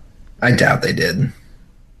or not. I doubt they did.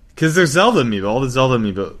 Because they're Zelda amiibo. All the Zelda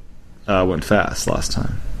amiibo went fast last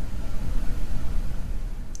time.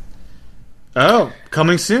 Oh,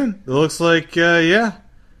 coming soon. It looks like, yeah.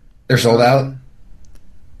 They're sold out?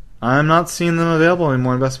 I'm not seeing them available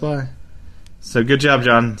anymore in Best Buy. So good job,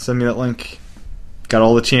 John. Send me that link. Got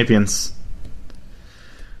all the Champions.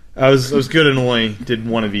 I was good and only did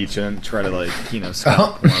one of each and try to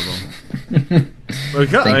scalp one of them. I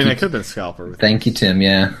could have been Scalper. Thank you, Tim.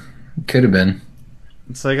 Yeah, could have been.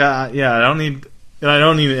 It's like I don't need an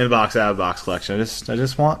inbox out of box collection. I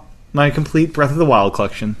just want my complete Breath of the Wild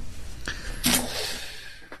collection.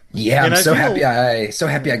 Yeah, I'm so happy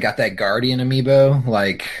I got that Guardian amiibo.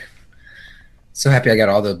 Like, so happy I got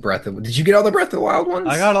all the Did you get all the Breath of the Wild ones?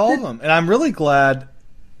 I got all of them, and I'm really glad.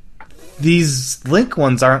 These Link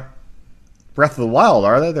ones aren't Breath of the Wild,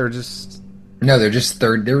 are they? They're just... No, they're just They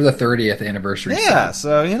were the 30th anniversary. Yeah,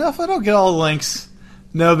 so, if I don't get all the Links,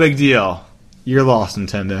 no big deal. You're lost,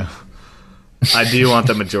 Nintendo. I do want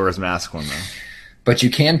the Majora's Mask one, though. But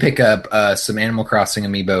you can pick up some Animal Crossing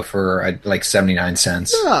amiibo for, 79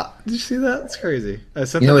 cents. Yeah, did you see that? That's crazy. I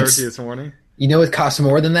sent that over to you this morning. You know it costs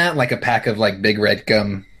more than that? Like a pack of, Big Red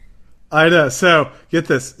Gum. I know. So, get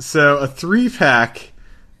this. So, a 3-pack...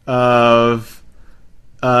 of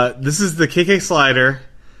this is the KK slider,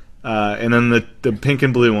 and then the pink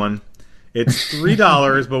and blue one. It's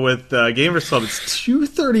 $3, but with Gamers Club, it's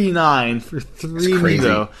 $2.39 for 3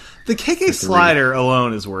 amiibo. The KK slider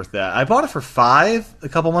alone is worth that. I bought it for $5 a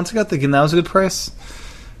couple months ago, thinking that was a good price.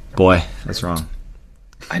 Boy, that's wrong.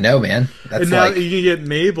 I know, man. That's and now you can get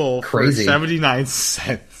Mabel crazy. For 79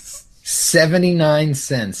 cents. 79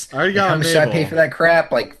 cents. I already got how much should I pay for that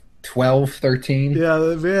crap? 12, 13? Yeah,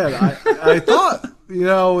 man. I thought,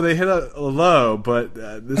 they hit a low, but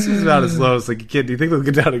this is about as low as do you think they'll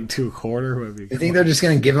get down to $2.25? You think they're just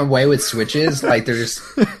going to give them away with Switches? They're just,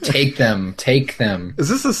 take them. Is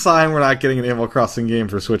this a sign we're not getting an Animal Crossing game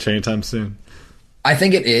for Switch anytime soon? I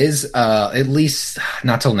think it is, at least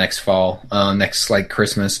not till next fall, next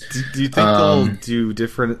Christmas. Do you think they'll do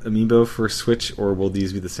different amiibo for Switch, or will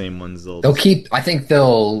these be the same ones? They'll keep. I think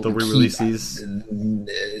they'll re-release these.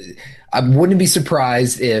 I wouldn't be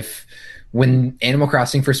surprised if when Animal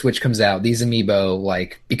Crossing for Switch comes out, these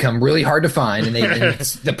amiibo become really hard to find, and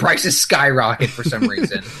the prices skyrocket for some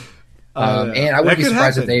reason. And I wouldn't be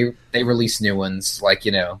surprised if they release new ones,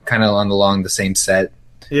 kind of along the same set.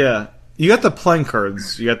 Yeah. You got the playing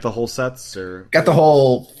cards. You got the whole sets, or got the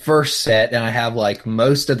whole first set, and I have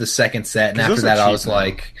most of the second set. And after that, I was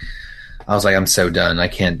like, I'm so done. I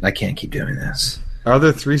can't keep doing this. Are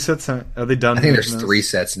there 3 sets? Are they done? I think there's 3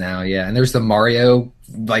 sets now. Yeah, and there's the Mario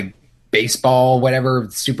baseball whatever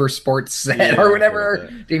super sports set or whatever.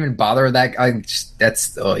 Didn't even bother with that. That's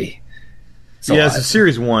so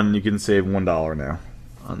Series 1. You can save $1 now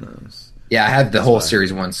on those. Yeah, I have the whole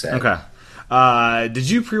Series 1 set. Okay. Did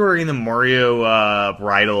you pre-order the Mario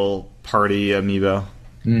Bridal Party amiibo?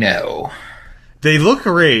 No. They look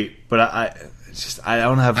great, but I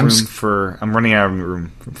don't have room for. I'm running out of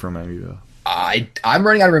room for my amiibo. I'm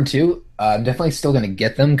running out of room too. I'm definitely still going to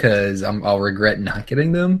get them because I'll regret not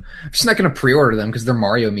getting them. I'm just not going to pre-order them because they're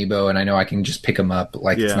Mario amiibo, and I know I can just pick them up.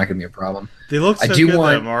 Like it's not going to be a problem. They look so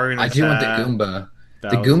good. Mario I do want the Goomba. The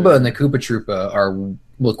Goomba and the Koopa Troopa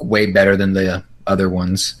look way better than the other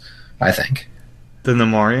ones, I think. Than the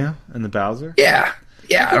Mario and the Bowser? Yeah.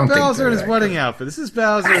 Yeah, I don't think Bowser in his wedding outfit. This is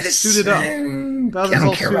Bowser suited up. Bowser's I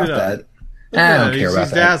don't care about that. I don't care about that.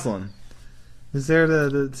 He's dazzling. Is there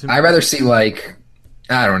to I'd rather see like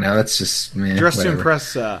I don't know. That's just dressed to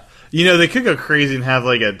impress. They could go crazy and have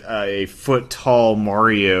like a foot tall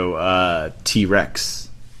Mario T-Rex.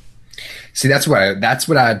 See, that's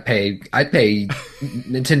what I'd pay. I'd pay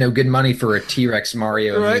Nintendo good money for a T-Rex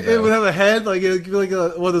Mario. Right, it would have a head like it would be like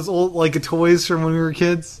one of those old like toys from when we were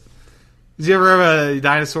kids. Did you ever have a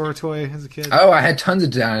dinosaur toy as a kid? Oh, I had tons of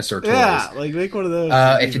dinosaur toys. Yeah, like make one of those.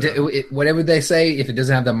 Whatever they say, if it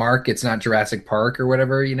doesn't have the mark, it's not Jurassic Park or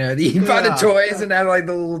whatever. You buy the toys and have like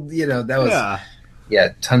the little, that was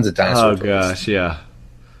tons of dinosaur toys. Oh gosh, yeah,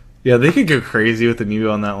 they could go crazy with the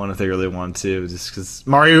amiibo on that one if they really want to, just because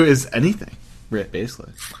Mario is anything,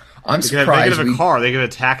 basically. I'm surprised. They could have a car. They could have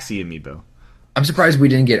a taxi amiibo. I'm surprised we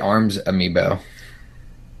didn't get Arms amiibo.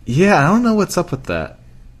 Yeah, I don't know what's up with that.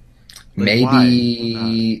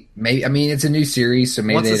 Maybe. I mean, it's a new series, so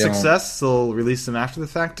maybe once they it's a success, they'll release them after the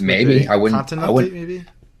fact. Maybe I wouldn't. Content update, maybe.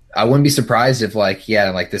 I wouldn't be surprised if,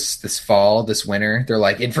 this fall, this winter, they're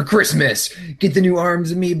like, "And for Christmas, get the new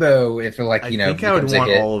Arms amiibo." If I think I would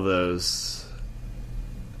want all of those.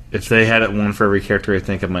 If they had one for every character, I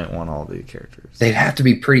think I might want all the characters. They'd have to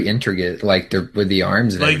be pretty intricate, with the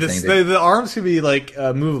arms and everything. The arms could be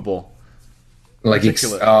movable.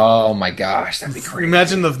 Oh my gosh, that'd be crazy.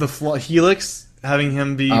 Imagine the Helix having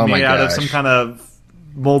him be made out of some kind of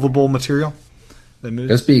moldable material that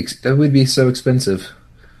moves. That would be so expensive.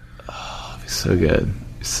 Oh, it'd be so good.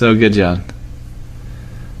 So good, John.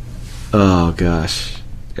 Oh gosh.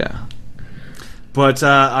 Yeah. But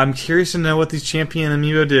I'm curious to know what these Champion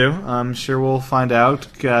Amiibo do. I'm sure we'll find out.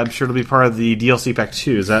 I'm sure it'll be part of the DLC Pack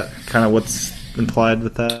 2. Is that kind of what's implied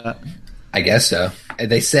with that? I guess so.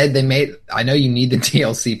 They said they made... I know you need the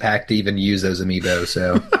DLC pack to even use those amiibo,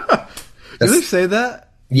 so... Did they say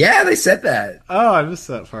that? Yeah, they said that. Oh, I missed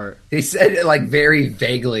that part. They said it, very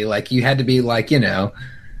vaguely. You had to be,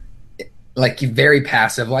 very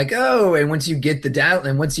passive. And once you get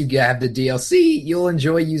and once you have the DLC, you'll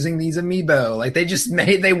enjoy using these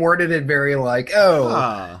amiibo. They worded it very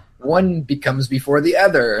one becomes before the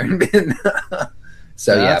other.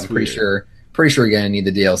 So, I'm pretty sure... Pretty sure you're going to need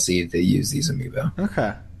the DLC to use these amiibo.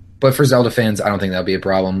 Okay. But for Zelda fans, I don't think that'll be a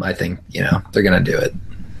problem. I think, they're going to do it.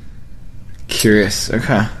 Curious.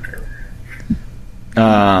 Okay.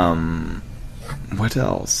 What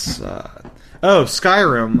else?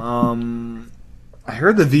 Skyrim. I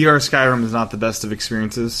heard the VR Skyrim is not the best of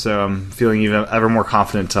experiences, so I'm feeling even ever more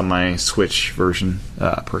confident on my Switch version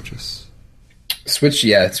purchase. Switch,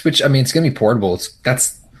 I mean, it's going to be portable.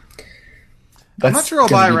 I'm not sure I'll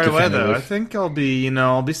buy it right away, though. I think I'll be,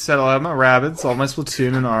 I'll be set. I'll have my Rabbids, all my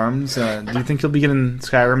Splatoon and ARMS. Do you think you'll be getting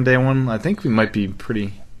Skyrim day one? I think we might be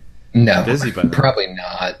pretty busy by then. Probably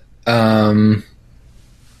not. By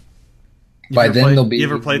then they'll be... You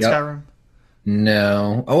ever played Skyrim?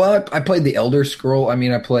 No. Oh, well, I played the Elder Scroll. I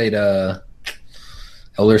mean, I played Elder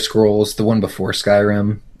Scrolls, the one before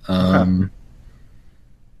Skyrim. But,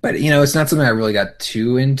 it's not something I really got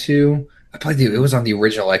too into. I played it was on the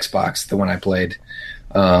original Xbox, the one I played.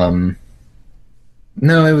 No,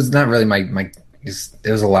 it was not really my it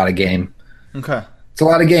was a lot of game. Okay. It's a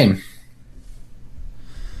lot of game.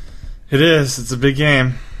 It is. It's a big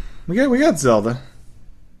game. We got Zelda.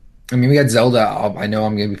 I mean, we got Zelda. I know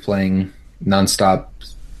I'm going to be playing nonstop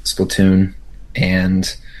Splatoon,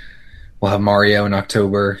 and we'll have Mario in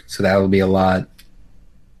October, so that'll be a lot.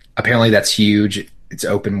 Apparently that's huge. It's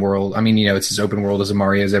open world. I mean, it's as open world as a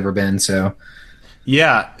Mario's ever been. So,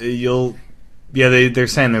 they're saying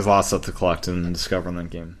there's a lot of stuff to collect and discover in that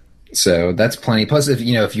game. So that's plenty. Plus, if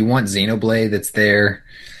you want Xenoblade, that's there.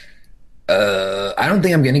 I don't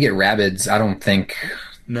think I'm going to get Rabbids. I don't think.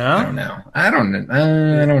 No, I don't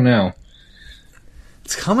know.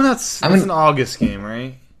 It's coming out. It's an August game,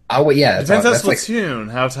 right? Oh, well, yeah. It depends on Splatoon.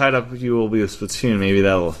 How tied up you will be with Splatoon. Maybe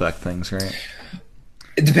that'll affect things, right?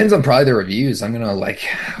 It depends on probably the reviews. I'm gonna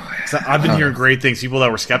I've been hearing great things. People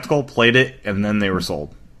that were skeptical played it, and then they were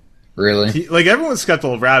sold. Really? Everyone was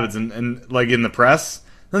skeptical of Rabbids, and in the press.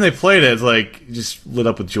 Then they played it. It's just lit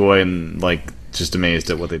up with joy and just amazed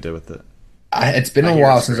at what they did with it. It's been a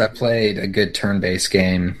while since I played a good turn-based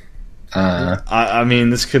game. I mean,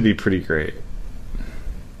 this could be pretty great.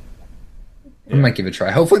 I might give it a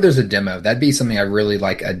try. Hopefully there's a demo. That'd be something I really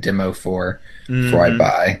like a demo for before I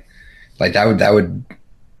buy. Like that would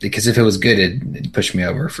because if it was good, it'd push me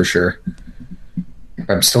over for sure. But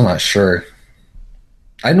I'm still not sure.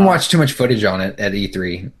 I didn't watch too much footage on it at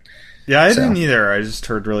E3. Yeah, I didn't either. I just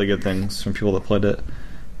heard really good things from people that played it.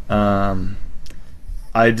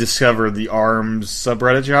 I discovered the ARMS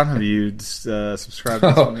subreddit, John. Have you subscribed to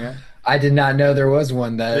this one yet? I did not know there was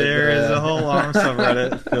one. There is a whole ARMS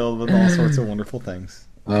subreddit filled with all sorts of wonderful things.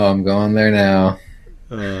 Oh, I'm going there now.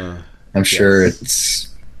 I'm sure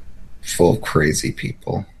it's full of crazy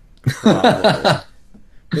people. But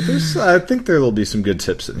I think there will be some good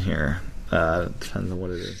tips in here. Depends on what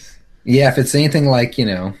it is. Yeah, if it's anything like,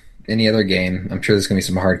 any other game, I'm sure there's going to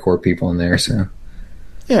be some hardcore people in there. So,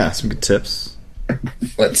 yeah, some good tips.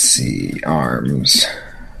 Let's see. ARMS.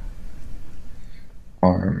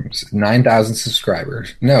 9,000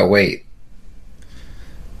 subscribers. No, wait.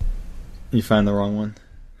 You find the wrong one?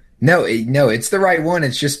 No, it's the right one.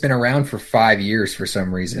 It's just been around for 5 years for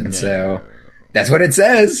some reason. No. So that's what it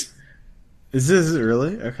says. Is this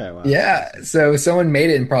really? Okay, wow. Yeah, so someone made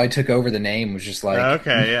it and probably took over the name, was just like,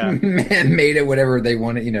 okay, yeah. made it whatever they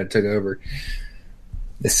wanted, took over.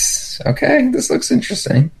 This looks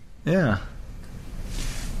interesting. Yeah.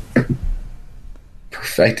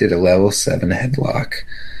 Perfected a level 7 headlock.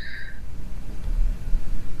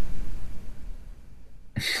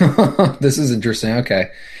 This is interesting.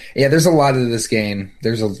 Okay. Yeah, there's a lot of this game.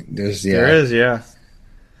 There is, yeah.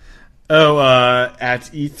 Oh, at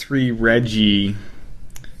E3, Reggie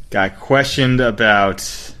got questioned about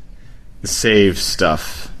the save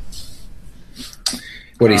stuff.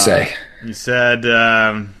 What did he say? He said,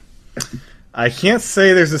 I can't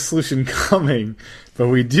say there's a solution coming, but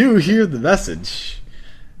we do hear the message.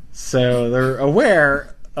 So they're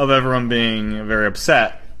aware of everyone being very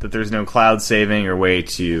upset that there's no cloud saving or way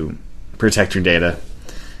to protect your data,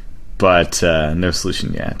 but no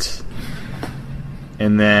solution yet.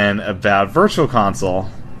 And then about Virtual Console,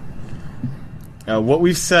 what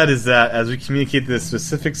we've said is that as we communicate the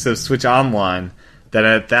specifics of Switch Online, that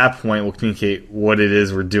at that point we'll communicate what it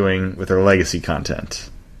is we're doing with our legacy content.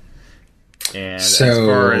 And as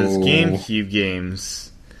far as GameCube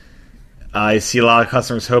games, I see a lot of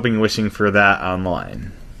customers hoping and wishing for that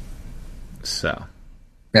online. So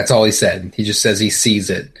that's all he said. He just says he sees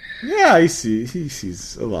it. Yeah, he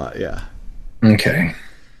sees a lot, yeah. Okay.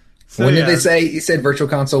 So, when did they say? He said Virtual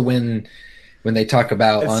Console when they talk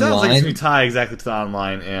about online? It sounds like it's going to tie exactly to the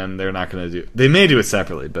online, and they're not going to do... They may do it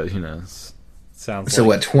separately, but who knows. Sounds so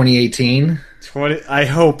what, 2018? I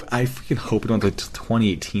freaking hope we don't go to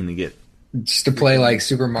 2018 to get... Just to play like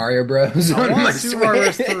Super Mario Bros. I want Super Mario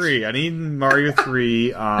Bros. 3. I need Mario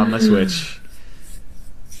 3 on my Switch.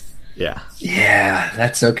 Yeah. Yeah,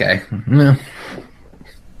 that's okay. Yeah.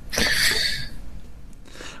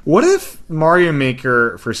 What if Mario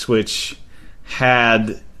Maker for Switch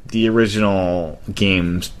had the original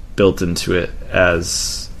games built into it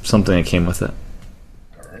as something that came with it?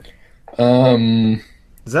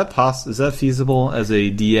 Is that feasible as a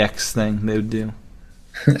DX thing they would do?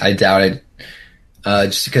 I doubt it.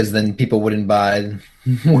 Just because then people wouldn't buy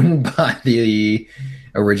the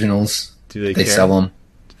originals. Do they care? Sell them.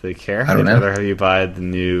 Do they care? I don't know. They'd rather have you buy the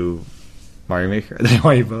new Mario Maker. They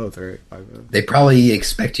want you both, right? They probably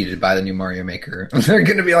expect you to buy the new Mario Maker. They're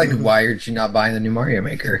going to be like, why aren't you not buying the new Mario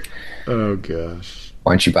Maker? Oh, gosh.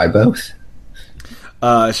 Why don't you buy both?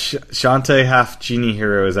 Shantae Half Genie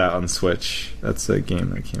Hero is out on Switch. That's a game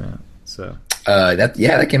that came out. So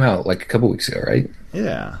that came out like a couple weeks ago, right?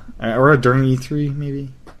 Yeah. Or during E3,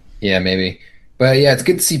 maybe? Yeah, maybe. But yeah, it's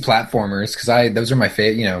good to see platformers, because those are my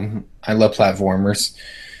favorite. I love platformers.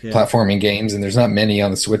 Yeah. Platforming games, and there's not many on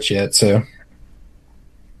the Switch yet, so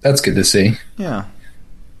that's good to see. Yeah.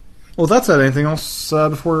 Well, that's it. Anything else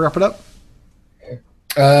before we wrap it up?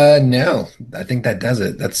 No. I think that does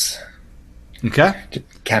it. That's okay.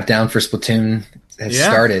 Countdown for Splatoon has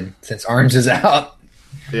started since ARMS is out.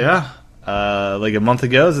 Yeah. Like a month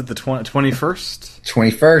ago. Is it the 21st?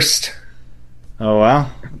 21st. Oh, wow.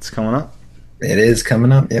 It's coming up. It is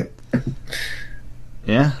coming up, yep.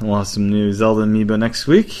 Yeah, we'll have some new Zelda Amiibo next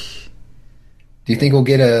week. Do you think we'll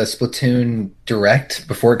get a Splatoon Direct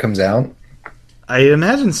before it comes out? I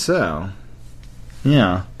imagine so.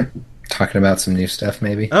 Yeah. Talking about some new stuff,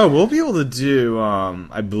 maybe? Oh, we'll be able to do,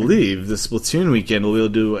 I believe, the Splatoon weekend, we'll be able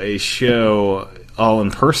to do a show all in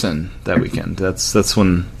person that weekend. That's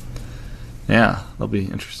when... Yeah, that'll be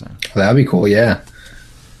interesting. Well, that'll be cool, yeah.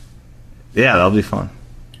 Yeah, that'll be fun.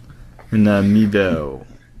 And Amiibo...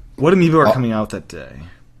 What Amiibo are coming out that day?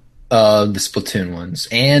 The Splatoon ones,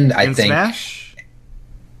 and I think Smash.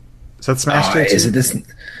 Is that Smash Day too? Is it this?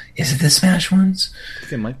 Is it the Smash ones? I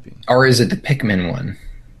think it might be. Or is it the Pikmin one?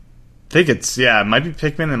 I think it might be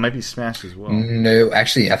Pikmin and it might be Smash as well. No,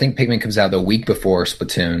 actually, I think Pikmin comes out the week before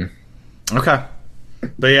Splatoon. Okay.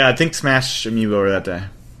 But yeah, I think Smash amiibo are that day.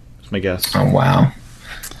 That's my guess. Oh, wow.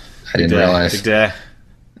 I didn't realize. Big day.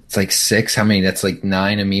 It's like 6. How many? That's like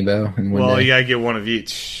 9 amiibo in one day. You gotta get one of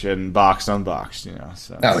each, and boxed, unboxed,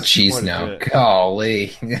 So oh, jeez, no.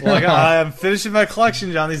 Golly. Well, I'm finishing my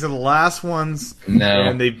collection, John. These are the last ones. No.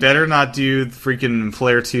 And they better not do the freaking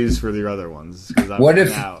Flare 2s for the other ones. What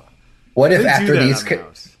if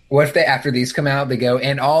after these come out, they go,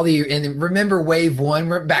 and remember Wave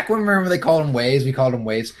 1? Back when, remember they called them waves? We called them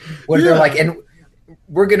waves. What if they're like, and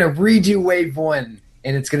we're going to redo Wave 1.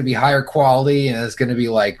 And it's going to be higher quality, and it's going to be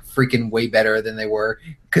like freaking way better than they were.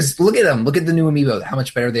 Because look at them. Look at the new amiibo, how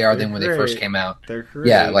much better they are than when they first came out. They're great.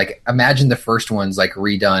 Yeah, like imagine the first ones like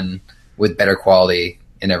redone with better quality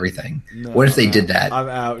and everything. No, what if they did that? I'm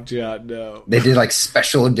out, John. No. They did like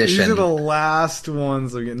special edition. These are the last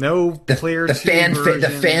ones. No player the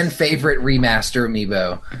fan favorite remaster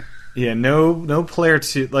amiibo. Yeah, no player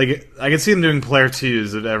 2. Like I can see them doing player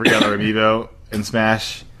 2s of every other amiibo in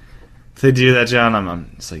Smash. If they do that, John,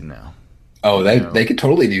 I'm just like, no. Oh, they could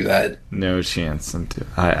totally do that. No chance.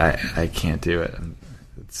 I can't do it.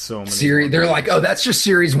 It's so many. They're like, oh, that's just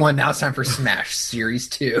Series 1. Now it's time for Smash Series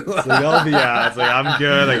 2. It's like, I'm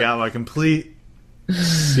good. I got my complete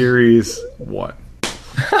Series 1.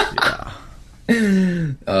 Yeah.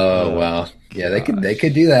 Oh, wow. Yeah, they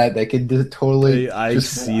could do that. They could do totally. I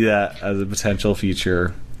see that as a potential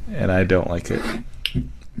feature, and I don't like it.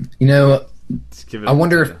 I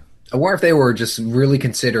wonder if they were just really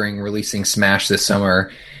considering releasing Smash this summer,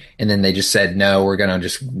 and then they just said, no, we're going to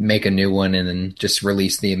just make a new one and then just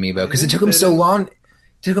release the amiibo. Because it took them so long. It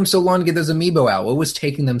took them so long to get those amiibo out. What was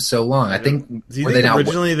taking them so long? I think. Do you think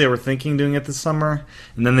originally they were thinking doing it this summer,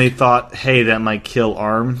 and then they thought, hey, that might kill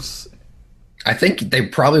ARMS? I think they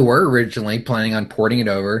probably were originally planning on porting it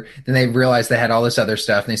over. Then they realized they had all this other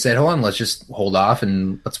stuff, and they said, hold on, let's just hold off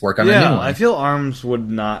and let's work on a new one. I feel ARMS would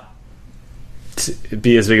not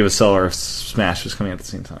be as big of a seller if Smash was coming at the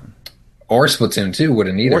same time. Or Splatoon 2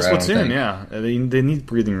 wouldn't either. Or Splatoon, yeah. They need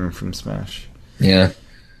breathing room from Smash. Yeah.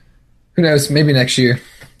 Who knows? Maybe next year.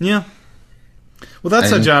 Yeah. Well,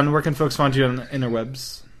 that's it, John. Where can folks find you on the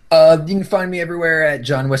interwebs? You can find me everywhere at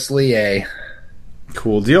John Wesley A.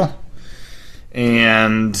 Cool deal.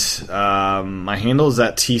 And my handle is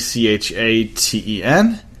at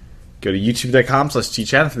TCHATEN. Go to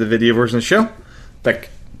youtube.com/TChat for the video version of the show. Back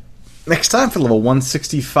next time for level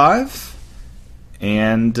 165.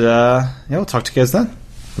 And we'll talk to you guys then.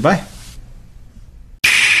 Bye-bye.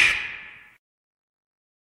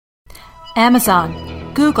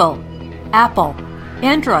 Amazon, Google, Apple,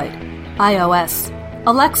 Android, iOS,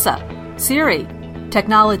 Alexa, Siri,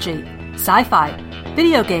 technology, sci-fi,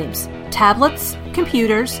 video games, tablets,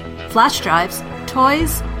 computers, flash drives,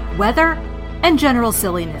 toys, weather, and general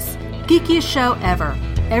silliness. Geekiest show ever,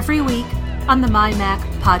 every week on the MyMac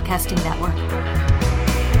Podcasting Network.